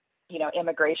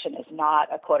 immigration is not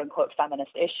a quote unquote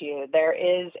feminist issue. There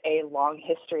is a long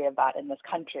history of that in this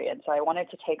country. And so I wanted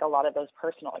to take a lot of those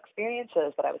personal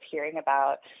experiences that I was hearing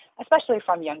about, especially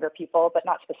from younger people, but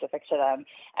not specific to them,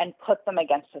 and put them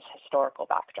against this historical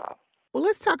backdrop. Well,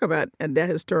 let's talk about that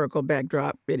historical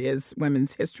backdrop. It is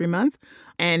Women's History Month,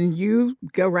 and you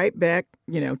go right back,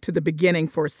 to the beginning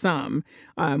for some.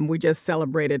 We just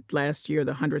celebrated last year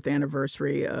the 100th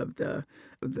anniversary of the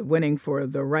winning for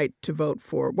the right to vote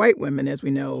for white women. As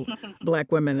we know, Black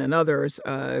women and others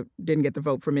didn't get the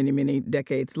vote for many, many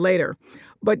decades later.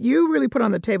 But you really put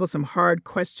on the table some hard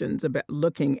questions about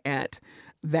looking at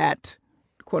that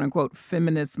quote-unquote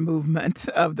feminist movement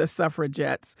of the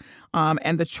suffragettes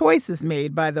and the choices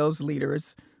made by those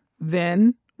leaders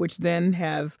then, which then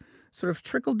have sort of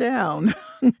trickled down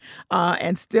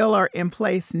and still are in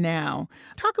place now.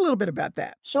 Talk a little bit about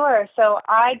that. Sure. So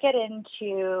I get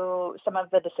into some of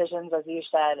the decisions, as you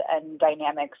said, and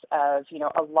dynamics of,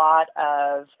 a lot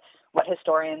of what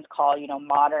historians call,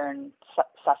 modern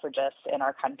suffragists in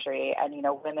our country, and,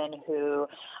 women who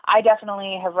I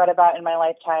definitely have read about in my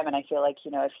lifetime. And I feel like,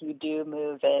 if you do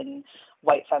move in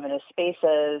white feminist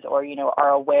spaces or, are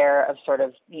aware of sort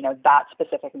of, that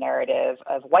specific narrative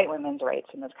of white women's rights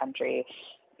in this country,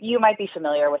 you might be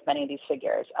familiar with many of these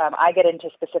figures. I get into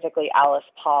specifically Alice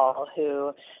Paul,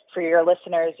 who, for your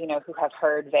listeners, who have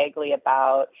heard vaguely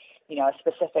about, a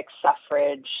specific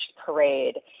suffrage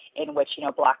parade in which,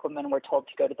 Black women were told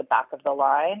to go to the back of the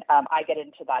line. I get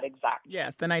into that exact.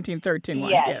 Yes, the 1913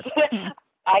 one. Yes.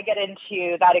 I get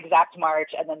into that exact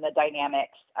march and then the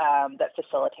dynamics that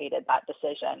facilitated that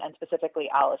decision, and specifically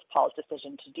Alice Paul's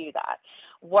decision to do that.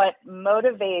 What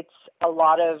motivates a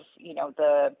lot of,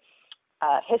 the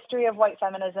history of white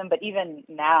feminism, but even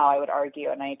now I would argue,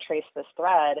 and I trace this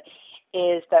thread,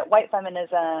 is that white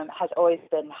feminism has always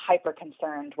been hyper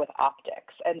concerned with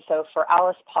optics. And so for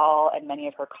Alice Paul and many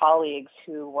of her colleagues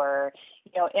who were,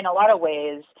 in a lot of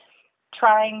ways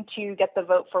trying to get the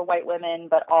vote for white women,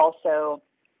 but also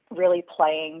really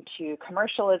playing to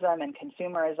commercialism and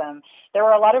consumerism, there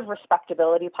were a lot of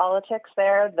respectability politics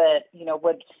there that,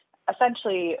 would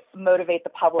essentially motivate the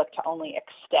public to only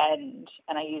extend,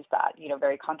 and I use that,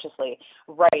 very consciously,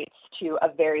 rights to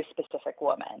a very specific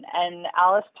woman. And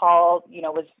Alice Paul,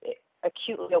 was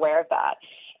acutely aware of that.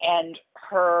 And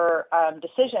her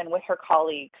decision with her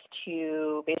colleagues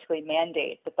to basically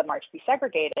mandate that the march be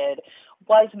segregated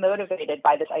was motivated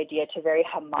by this idea to very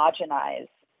homogenize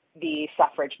the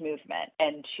suffrage movement,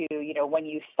 and to, when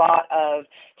you thought of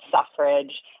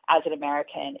suffrage as an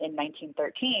American in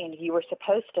 1913, you were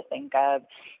supposed to think of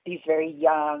these very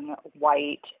young,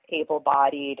 white,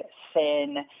 able-bodied,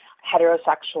 thin,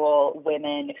 heterosexual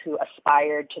women who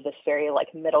aspired to this very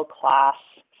middle-class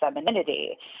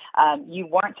femininity. You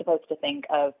weren't supposed to think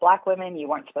of Black women, you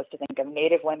weren't supposed to think of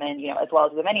Native women, as well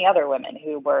as the many other women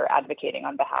who were advocating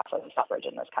on behalf of suffrage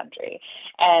in this country.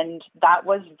 And that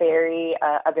was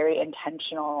a very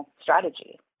intentional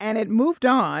strategy. And it moved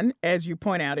on, as you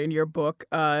point out in your book,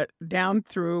 down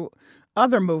through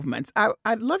other movements.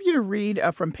 I'd love you to read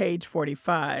from page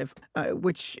 45,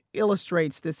 which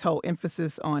illustrates this whole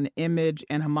emphasis on image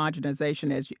and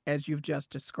homogenization as you've just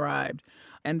described.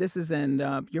 And this is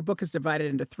your book is divided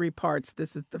into 3 parts.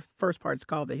 This is the first part is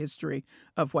called The History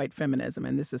of White Feminism,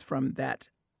 and this is from that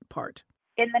part.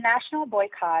 In the national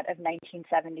boycott of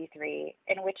 1973,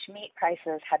 in which meat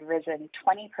prices had risen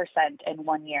 20% in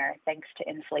 1 year thanks to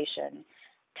inflation,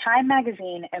 Time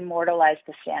magazine immortalized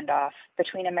the standoff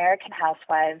between American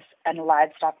housewives and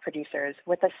livestock producers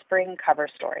with a spring cover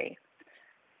story.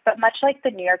 But much like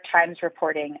the New York Times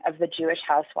reporting of the Jewish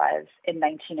housewives in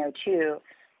 1902,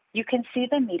 you can see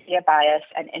the media bias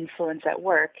and influence at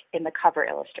work in the cover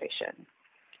illustration.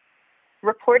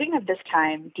 Reporting of this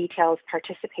time details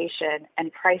participation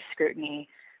and price scrutiny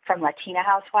from Latina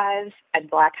housewives and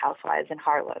Black housewives in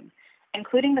Harlem,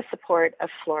 including the support of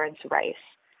Florence Rice,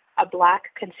 a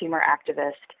Black consumer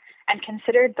activist and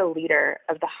considered the leader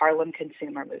of the Harlem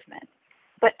consumer movement.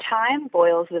 But Time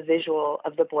boils the visual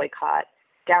of the boycott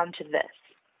down to this: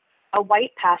 a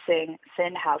white passing,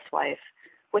 thin housewife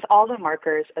with all the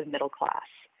markers of middle class.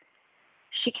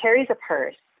 She carries a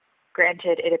purse,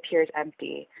 granted it appears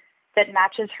empty, that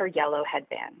matches her yellow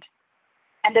headband.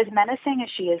 And as menacing as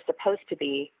she is supposed to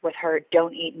be with her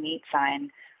 "don't eat meat"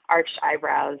 sign, arched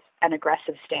eyebrows, and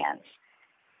aggressive stance,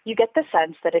 you get the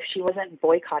sense that if she wasn't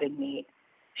boycotting meat,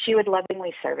 she would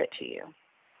lovingly serve it to you.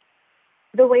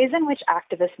 The ways in which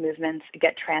activist movements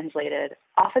get translated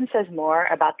often says more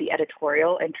about the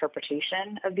editorial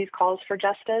interpretation of these calls for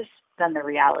justice than the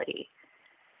reality.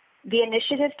 The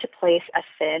initiative to place a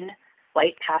thin,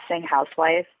 white-passing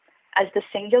housewife as the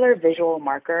singular visual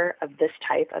marker of this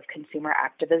type of consumer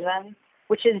activism,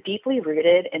 which is deeply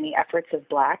rooted in the efforts of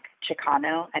Black,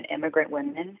 Chicano, and immigrant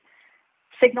women,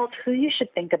 signaled who you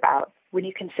should think about when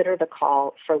you consider the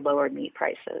call for lower meat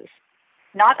prices.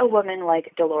 Not a woman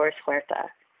like Dolores Huerta,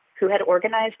 who had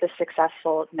organized the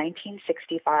successful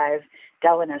 1965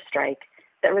 Delano strike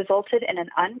that resulted in an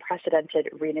unprecedented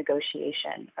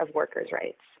renegotiation of workers'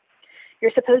 rights.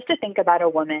 You're supposed to think about a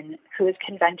woman who is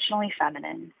conventionally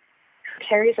feminine, who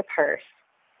carries a purse,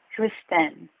 who is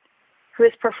thin, who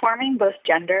is performing both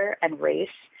gender and race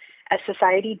as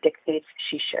society dictates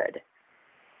she should.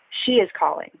 She is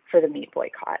calling for the meat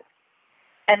boycott,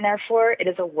 and therefore it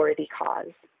is a worthy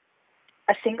cause.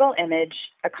 A single image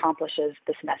accomplishes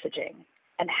this messaging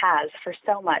and has for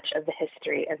so much of the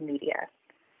history of media.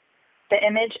 The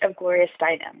image of Gloria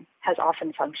Steinem has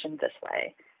often functioned this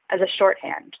way, as a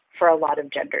shorthand for a lot of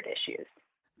gendered issues.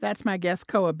 That's my guest,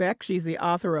 Koa Beck. She's the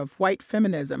author of White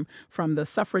Feminism, From the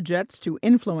Suffragettes to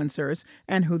Influencers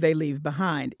and Who They Leave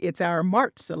Behind. It's our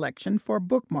March selection for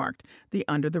Bookmarked, the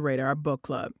Under the Radar Book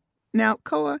Club. Now,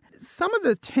 Koa, some of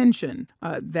the tension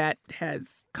that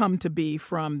has come to be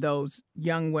from those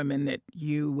young women that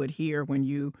you would hear when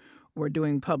you were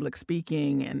doing public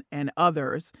speaking and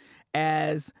others,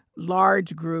 as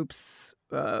large groups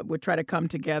would try to come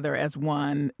together as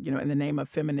one, in the name of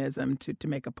feminism to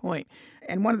make a point.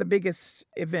 And one of the biggest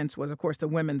events was, of course, the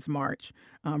Women's March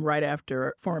right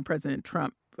after former President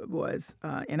Trump was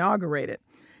inaugurated.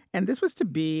 And this was to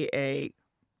be a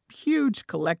huge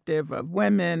collective of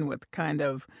women with kind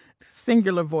of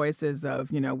singular voices of,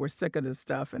 we're sick of this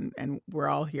stuff and we're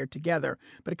all here together.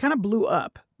 But it kind of blew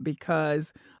up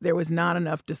because there was not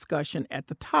enough discussion at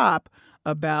the top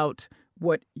about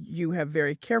what you have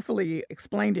very carefully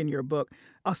explained in your book,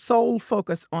 a sole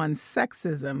focus on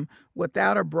sexism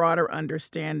without a broader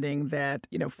understanding that,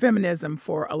 feminism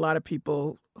for a lot of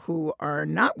people who are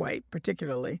not white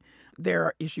particularly, there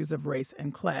are issues of race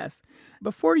and class.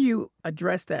 Before you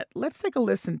address that, let's take a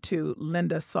listen to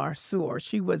Linda Sarsour.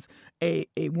 She was a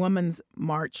Women's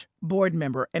March board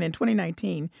member, and in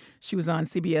 2019, she was on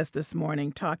CBS This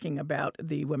Morning talking about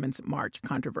the Women's March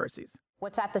controversies.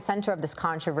 What's at the center of this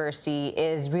controversy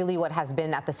is really what has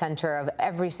been at the center of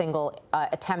every single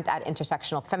attempt at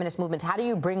intersectional feminist movements. How do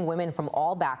you bring women from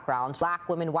all backgrounds, Black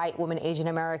women, white women, Asian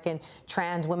American,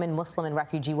 trans women, Muslim and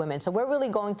refugee women? So we're really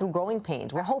going through growing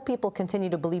pains. We hope people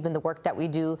continue to believe in the work that we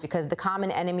do, because the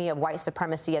common enemy of white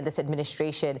supremacy and this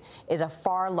administration is a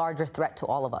far larger threat to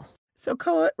all of us. So,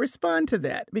 Koa, respond to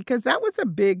that, because that was a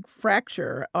big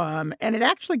fracture, and it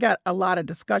actually got a lot of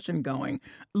discussion going,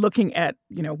 looking at,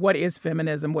 what is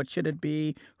feminism, what should it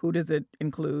be, who does it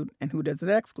include, and who does it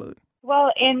exclude?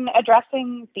 Well, in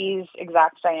addressing these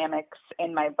exact dynamics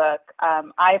in my book,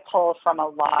 I pull from a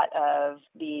lot of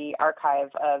the archive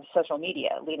of social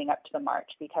media leading up to the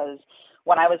march, because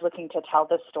when I was looking to tell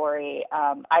this story,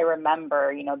 I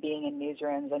remember, being in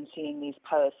newsrooms and seeing these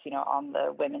posts, on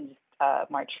the Women's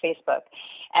March Facebook.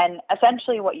 And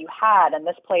essentially what you had, and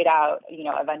this played out,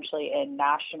 eventually in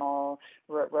national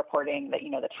reporting that,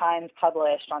 the Times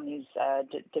published on these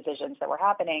divisions that were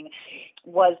happening,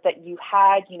 was that you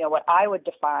had, what I would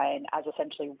define as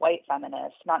essentially white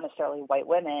feminists, not necessarily white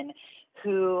women,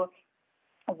 who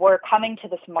were coming to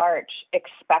this march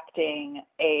expecting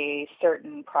a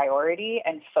certain priority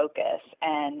and focus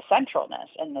and centralness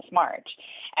in this march.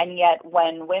 And yet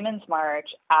when Women's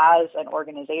March as an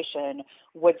organization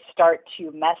would start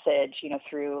to message,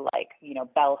 through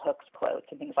bell hooks quotes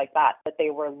and things like that they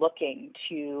were looking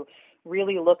to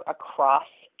really look across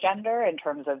gender in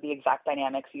terms of the exact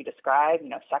dynamics you described,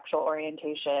 sexual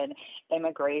orientation,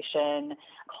 immigration,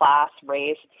 class,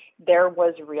 race, there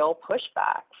was real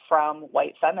pushback from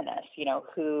white feminists,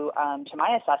 who, to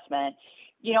my assessment,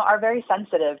 are very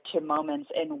sensitive to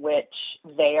moments in which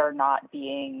they are not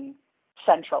being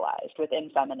centralized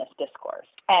within feminist discourse.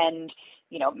 And,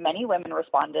 many women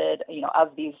responded,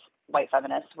 of these white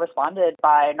feminists responded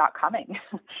by not coming,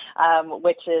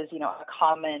 which is, a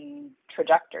common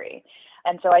trajectory.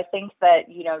 And so I think that,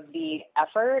 the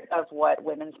effort of what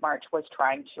Women's March was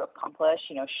trying to accomplish,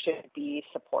 should be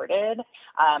supported.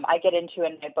 I get into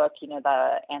in my book,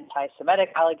 the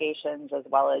anti-Semitic allegations, as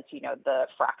well as, the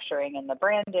fracturing and the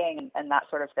branding and that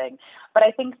sort of thing. But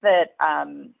I think that,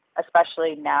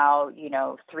 especially now,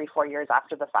 3-4 years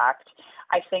after the fact,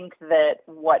 I think that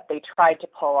what they tried to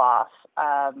pull off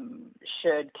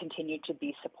should continue to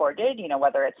be supported,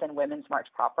 whether it's in Women's March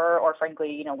proper or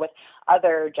frankly, with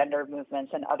other gender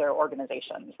movements and other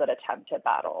organizations that attempt to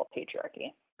battle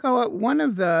patriarchy. Koa, one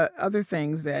of the other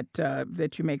things that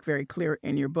you make very clear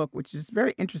in your book, which is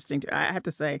very interesting, I have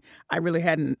to say, I really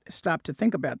hadn't stopped to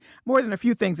think about. More than a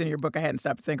few things in your book I hadn't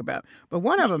stopped to think about. But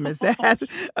one of them is that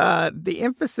the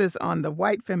emphasis on the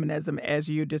white feminism, as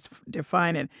you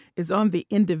define it, is on the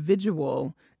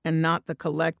individual and not the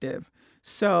collective.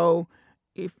 So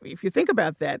if you think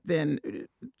about that, then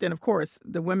of course,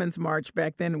 the Women's March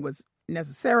back then was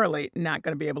necessarily not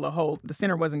going to be able to hold. The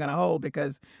center wasn't going to hold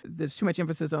because there's too much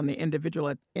emphasis on the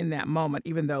individual in that moment,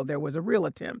 even though there was a real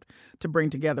attempt to bring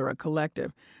together a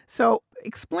collective. So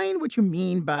explain what you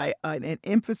mean by an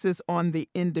emphasis on the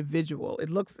individual. It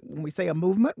looks, when we say a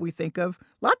movement, we think of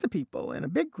lots of people in a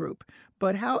big group.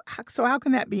 But how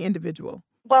can that be individual?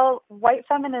 Well, white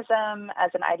feminism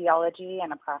as an ideology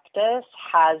and a practice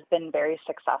has been very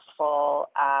successful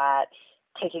at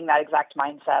taking that exact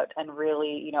mindset and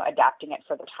really, adapting it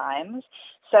for the times.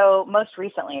 So most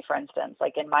recently, for instance,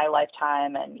 like in my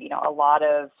lifetime and, a lot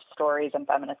of stories and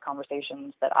feminist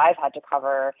conversations that I've had to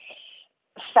cover,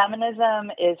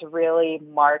 feminism is really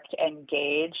marked and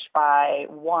gauged by,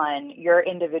 one, your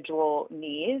individual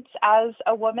needs as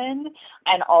a woman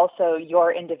and also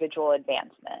your individual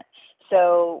advancement.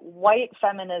 So white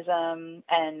feminism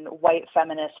and white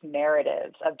feminist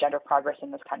narratives of gender progress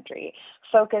in this country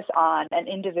focus on an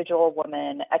individual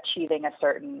woman achieving a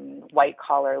certain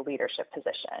white-collar leadership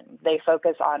position. They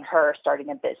focus on her starting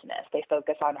a business. They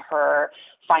focus on her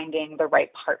finding the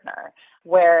right partner.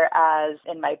 Whereas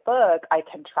in my book, I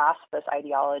contrast this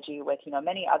ideology with,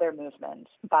 many other movements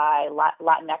by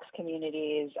Latinx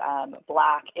communities,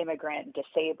 Black, immigrant,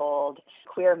 disabled,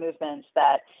 queer movements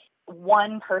that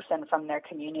one person from their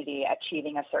community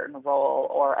achieving a certain role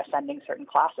or ascending certain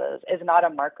classes is not a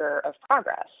marker of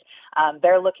progress.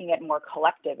 They're looking at more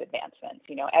collective advancements,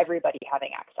 everybody having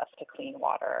access to clean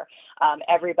water,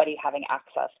 everybody having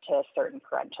access to certain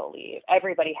parental leave,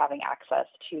 everybody having access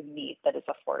to meat that is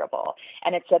affordable.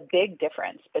 And it's a big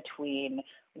difference between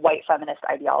white feminist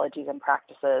ideologies and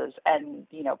practices and,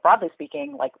 broadly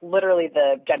speaking, like literally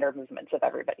the gender movements of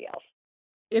everybody else.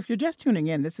 If you're just tuning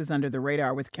in, this is Under the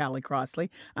Radar with Callie Crossley.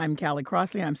 I'm Callie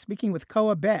Crossley. I'm speaking with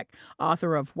Koa Beck,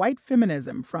 author of White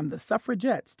Feminism, From the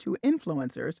Suffragettes to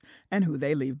Influencers and Who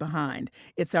They Leave Behind.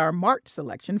 It's our March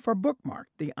selection for Bookmark,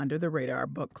 the Under the Radar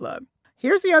Book Club.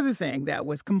 Here's the other thing that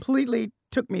was completely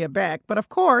took me aback, but of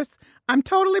course, I'm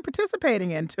totally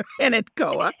participating in it,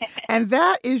 Koa, and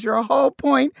that is your whole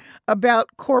point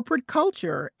about corporate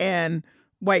culture and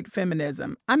white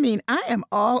feminism. I mean, I am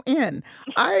all in.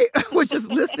 I was just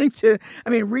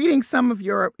reading some of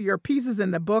your pieces in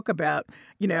the book about,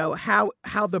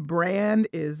 how the brand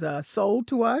is sold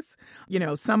to us.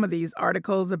 Some of these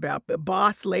articles about the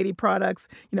boss lady products,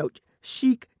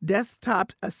 chic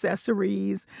desktop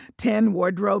accessories, 10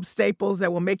 wardrobe staples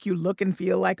that will make you look and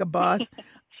feel like a boss.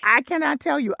 I cannot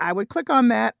tell you. I would click on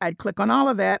that. I'd click on all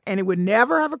of that. And it would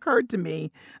never have occurred to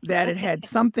me that it had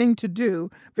something to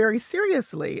do very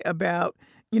seriously about,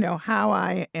 how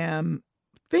I am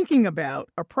thinking about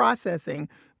or processing,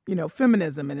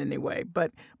 feminism in any way.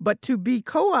 But to be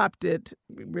co-opted,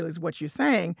 really is what you're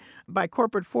saying, by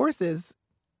corporate forces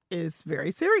is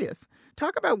very serious.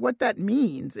 Talk about what that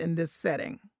means in this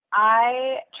setting.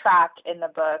 I track in the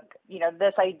book,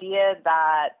 this idea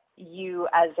that you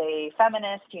as a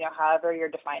feminist, however you're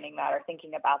defining that or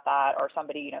thinking about that, or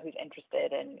somebody, who's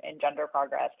interested in gender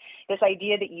progress, this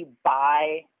idea that you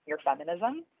buy your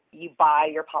feminism, you buy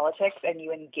your politics, and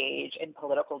you engage in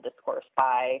political discourse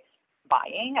by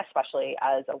buying, especially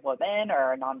as a woman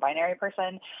or a non-binary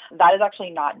person, that is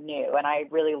actually not new. And I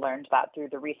really learned that through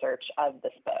the research of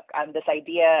this book. This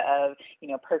idea of,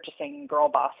 purchasing girl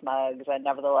boss mugs and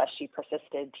nevertheless she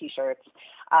persisted t-shirts,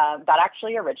 that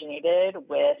actually originated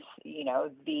with,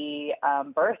 the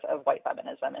birth of white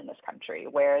feminism in this country,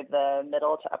 where the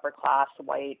middle to upper class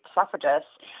white suffragists,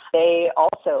 they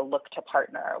also look to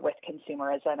partner with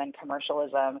consumerism and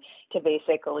commercialism to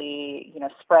basically,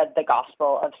 spread the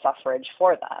gospel of suffrage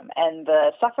for them. And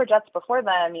the suffragettes before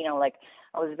them, like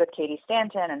Elizabeth Cady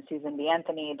Stanton and Susan B.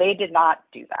 Anthony, they did not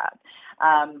do that.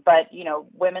 But,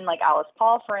 women like Alice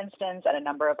Paul, for instance, and a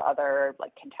number of other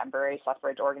contemporary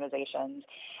suffrage organizations,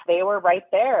 they were right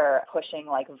there pushing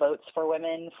votes for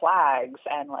women flags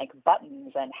and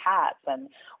buttons and hats. And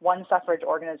one suffrage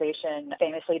organization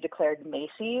famously declared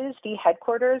Macy's the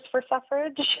headquarters for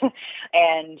suffrage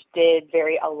and did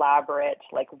very elaborate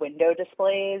window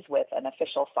displays with an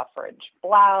official suffrage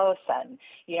blouse and,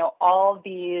 all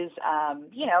these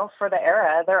for the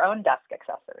era, their own desk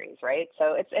accessories, right?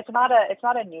 So it's not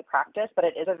a new practice, but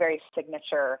it is a very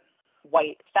signature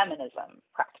white feminism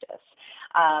practice.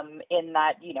 In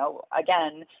that,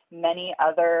 again, many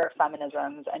other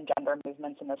feminisms and gender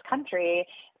movements in this country,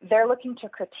 they're looking to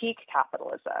critique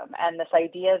capitalism and this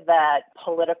idea that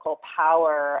political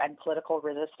power and political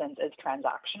resistance is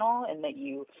transactional, and that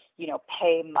you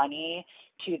pay money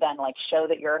to then show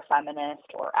that you're a feminist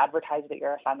or advertise that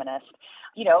you're a feminist.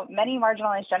 Many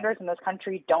marginalized genders in this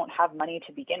country don't have money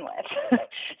to begin with.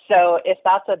 So if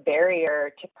that's a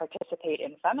barrier to participate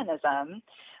in feminism,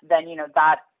 then,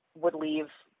 that would leave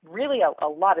really a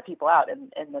lot of people out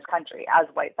in this country, as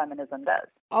white feminism does.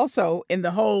 Also, in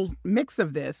the whole mix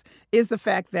of this is the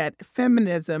fact that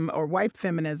feminism, or white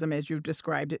feminism, as you've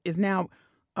described it, is now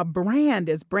a brand,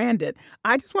 is branded.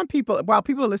 I just want people, while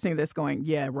people are listening to this going,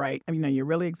 yeah, right. You're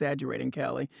really exaggerating,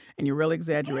 Kelly, and you're really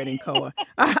exaggerating, Koa.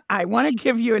 I want to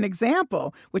give you an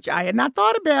example, which I had not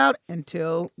thought about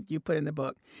until you put in the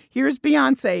book. Here's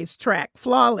Beyonce's track,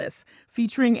 Flawless,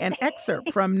 featuring an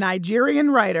excerpt from Nigerian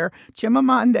writer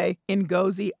Chimamanda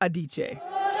Ngozi Adichie.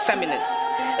 Feminist,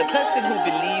 a person who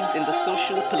believes in the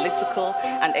social, political,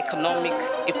 and economic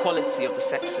equality of the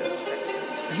sexes.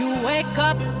 You wake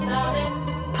up,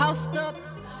 housed up.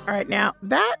 All right, now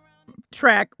that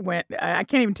track went, I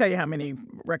can't even tell you how many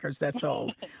records that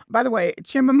sold. By the way,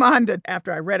 Chimamanda,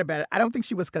 after I read about it, I don't think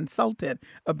she was consulted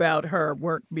about her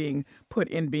work being put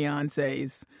in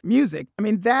Beyonce's music.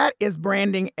 That is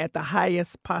branding at the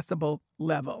highest possible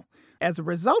level. As a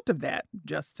result of that,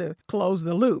 just to close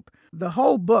the loop, the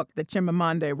whole book that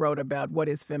Chimamanda wrote about what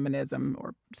is feminism,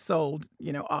 or sold,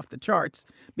 off the charts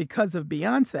because of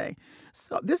Beyonce.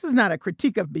 So this is not a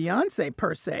critique of Beyonce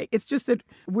per se. It's just that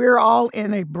we're all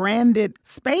in a branded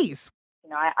space.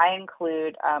 I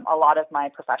include a lot of my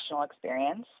professional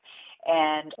experience.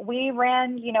 And we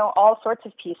ran, all sorts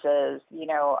of pieces,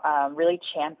 really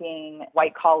championing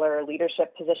white-collar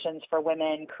leadership positions for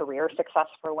women, career success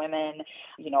for women,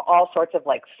 all sorts of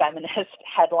feminist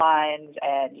headlines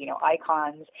and,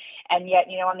 icons. And yet,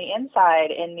 on the inside,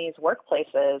 in these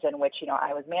workplaces in which,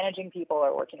 I was managing people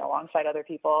or working alongside other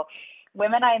people,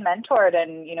 women I mentored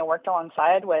and, worked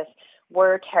alongside with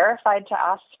were terrified to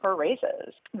ask for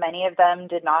raises. Many of them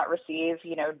did not receive,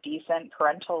 decent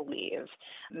parental leave.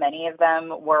 Many of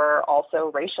them were also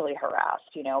racially harassed,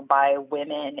 by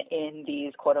women in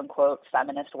these quote unquote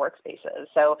feminist workspaces.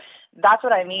 So that's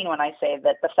what I mean when I say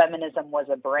that the feminism was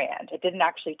a brand. It didn't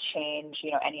actually change,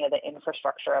 any of the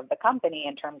infrastructure of the company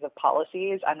in terms of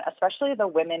policies, and especially the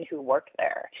women who work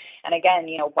there. And again,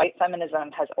 white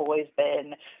feminism has always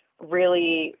been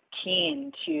really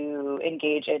keen to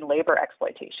engage in labor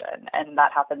exploitation. And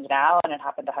that happens now, and it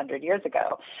happened 100 years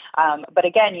ago. But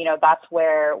again, that's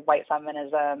where white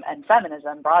feminism and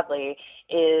feminism broadly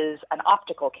is an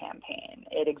optical campaign.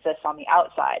 It exists on the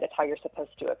outside. It's how you're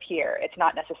supposed to appear. It's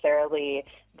not necessarily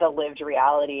the lived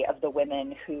reality of the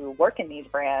women who work in these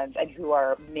brands and who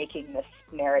are making this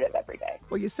narrative every day.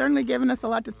 Well, you've certainly given us a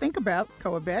lot to think about,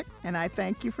 Koa Beck, and I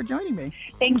thank you for joining me.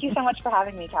 Thank you so much for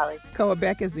having me, Callie. Koa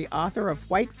Beck is the author of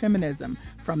White Feminism,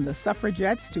 From the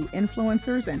Suffragettes to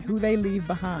Influencers and Who They Leave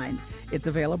Behind. It's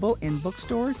available in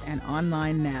bookstores and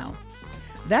online now.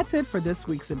 That's it for this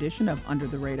week's edition of Under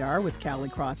the Radar with Callie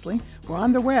Crossley. We're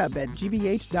on the web at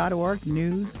gbh.org,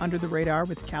 News Under the Radar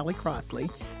with Callie Crossley,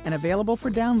 and available for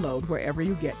download wherever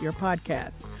you get your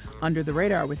podcasts. Under the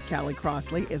Radar with Callie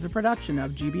Crossley is a production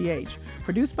of GBH,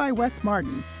 produced by Wes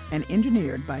Martin and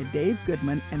engineered by Dave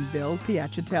Goodman and Bill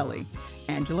Piacitelli.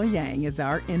 Angela Yang is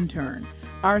our intern.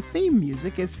 Our theme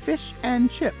music is Fish and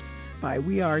Chips by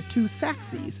We Are Two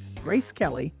Saxies, Grace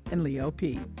Kelly and Leo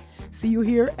P. See you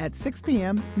here at 6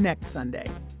 p.m. next Sunday.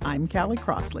 I'm Callie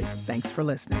Crossley. Thanks for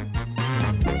listening.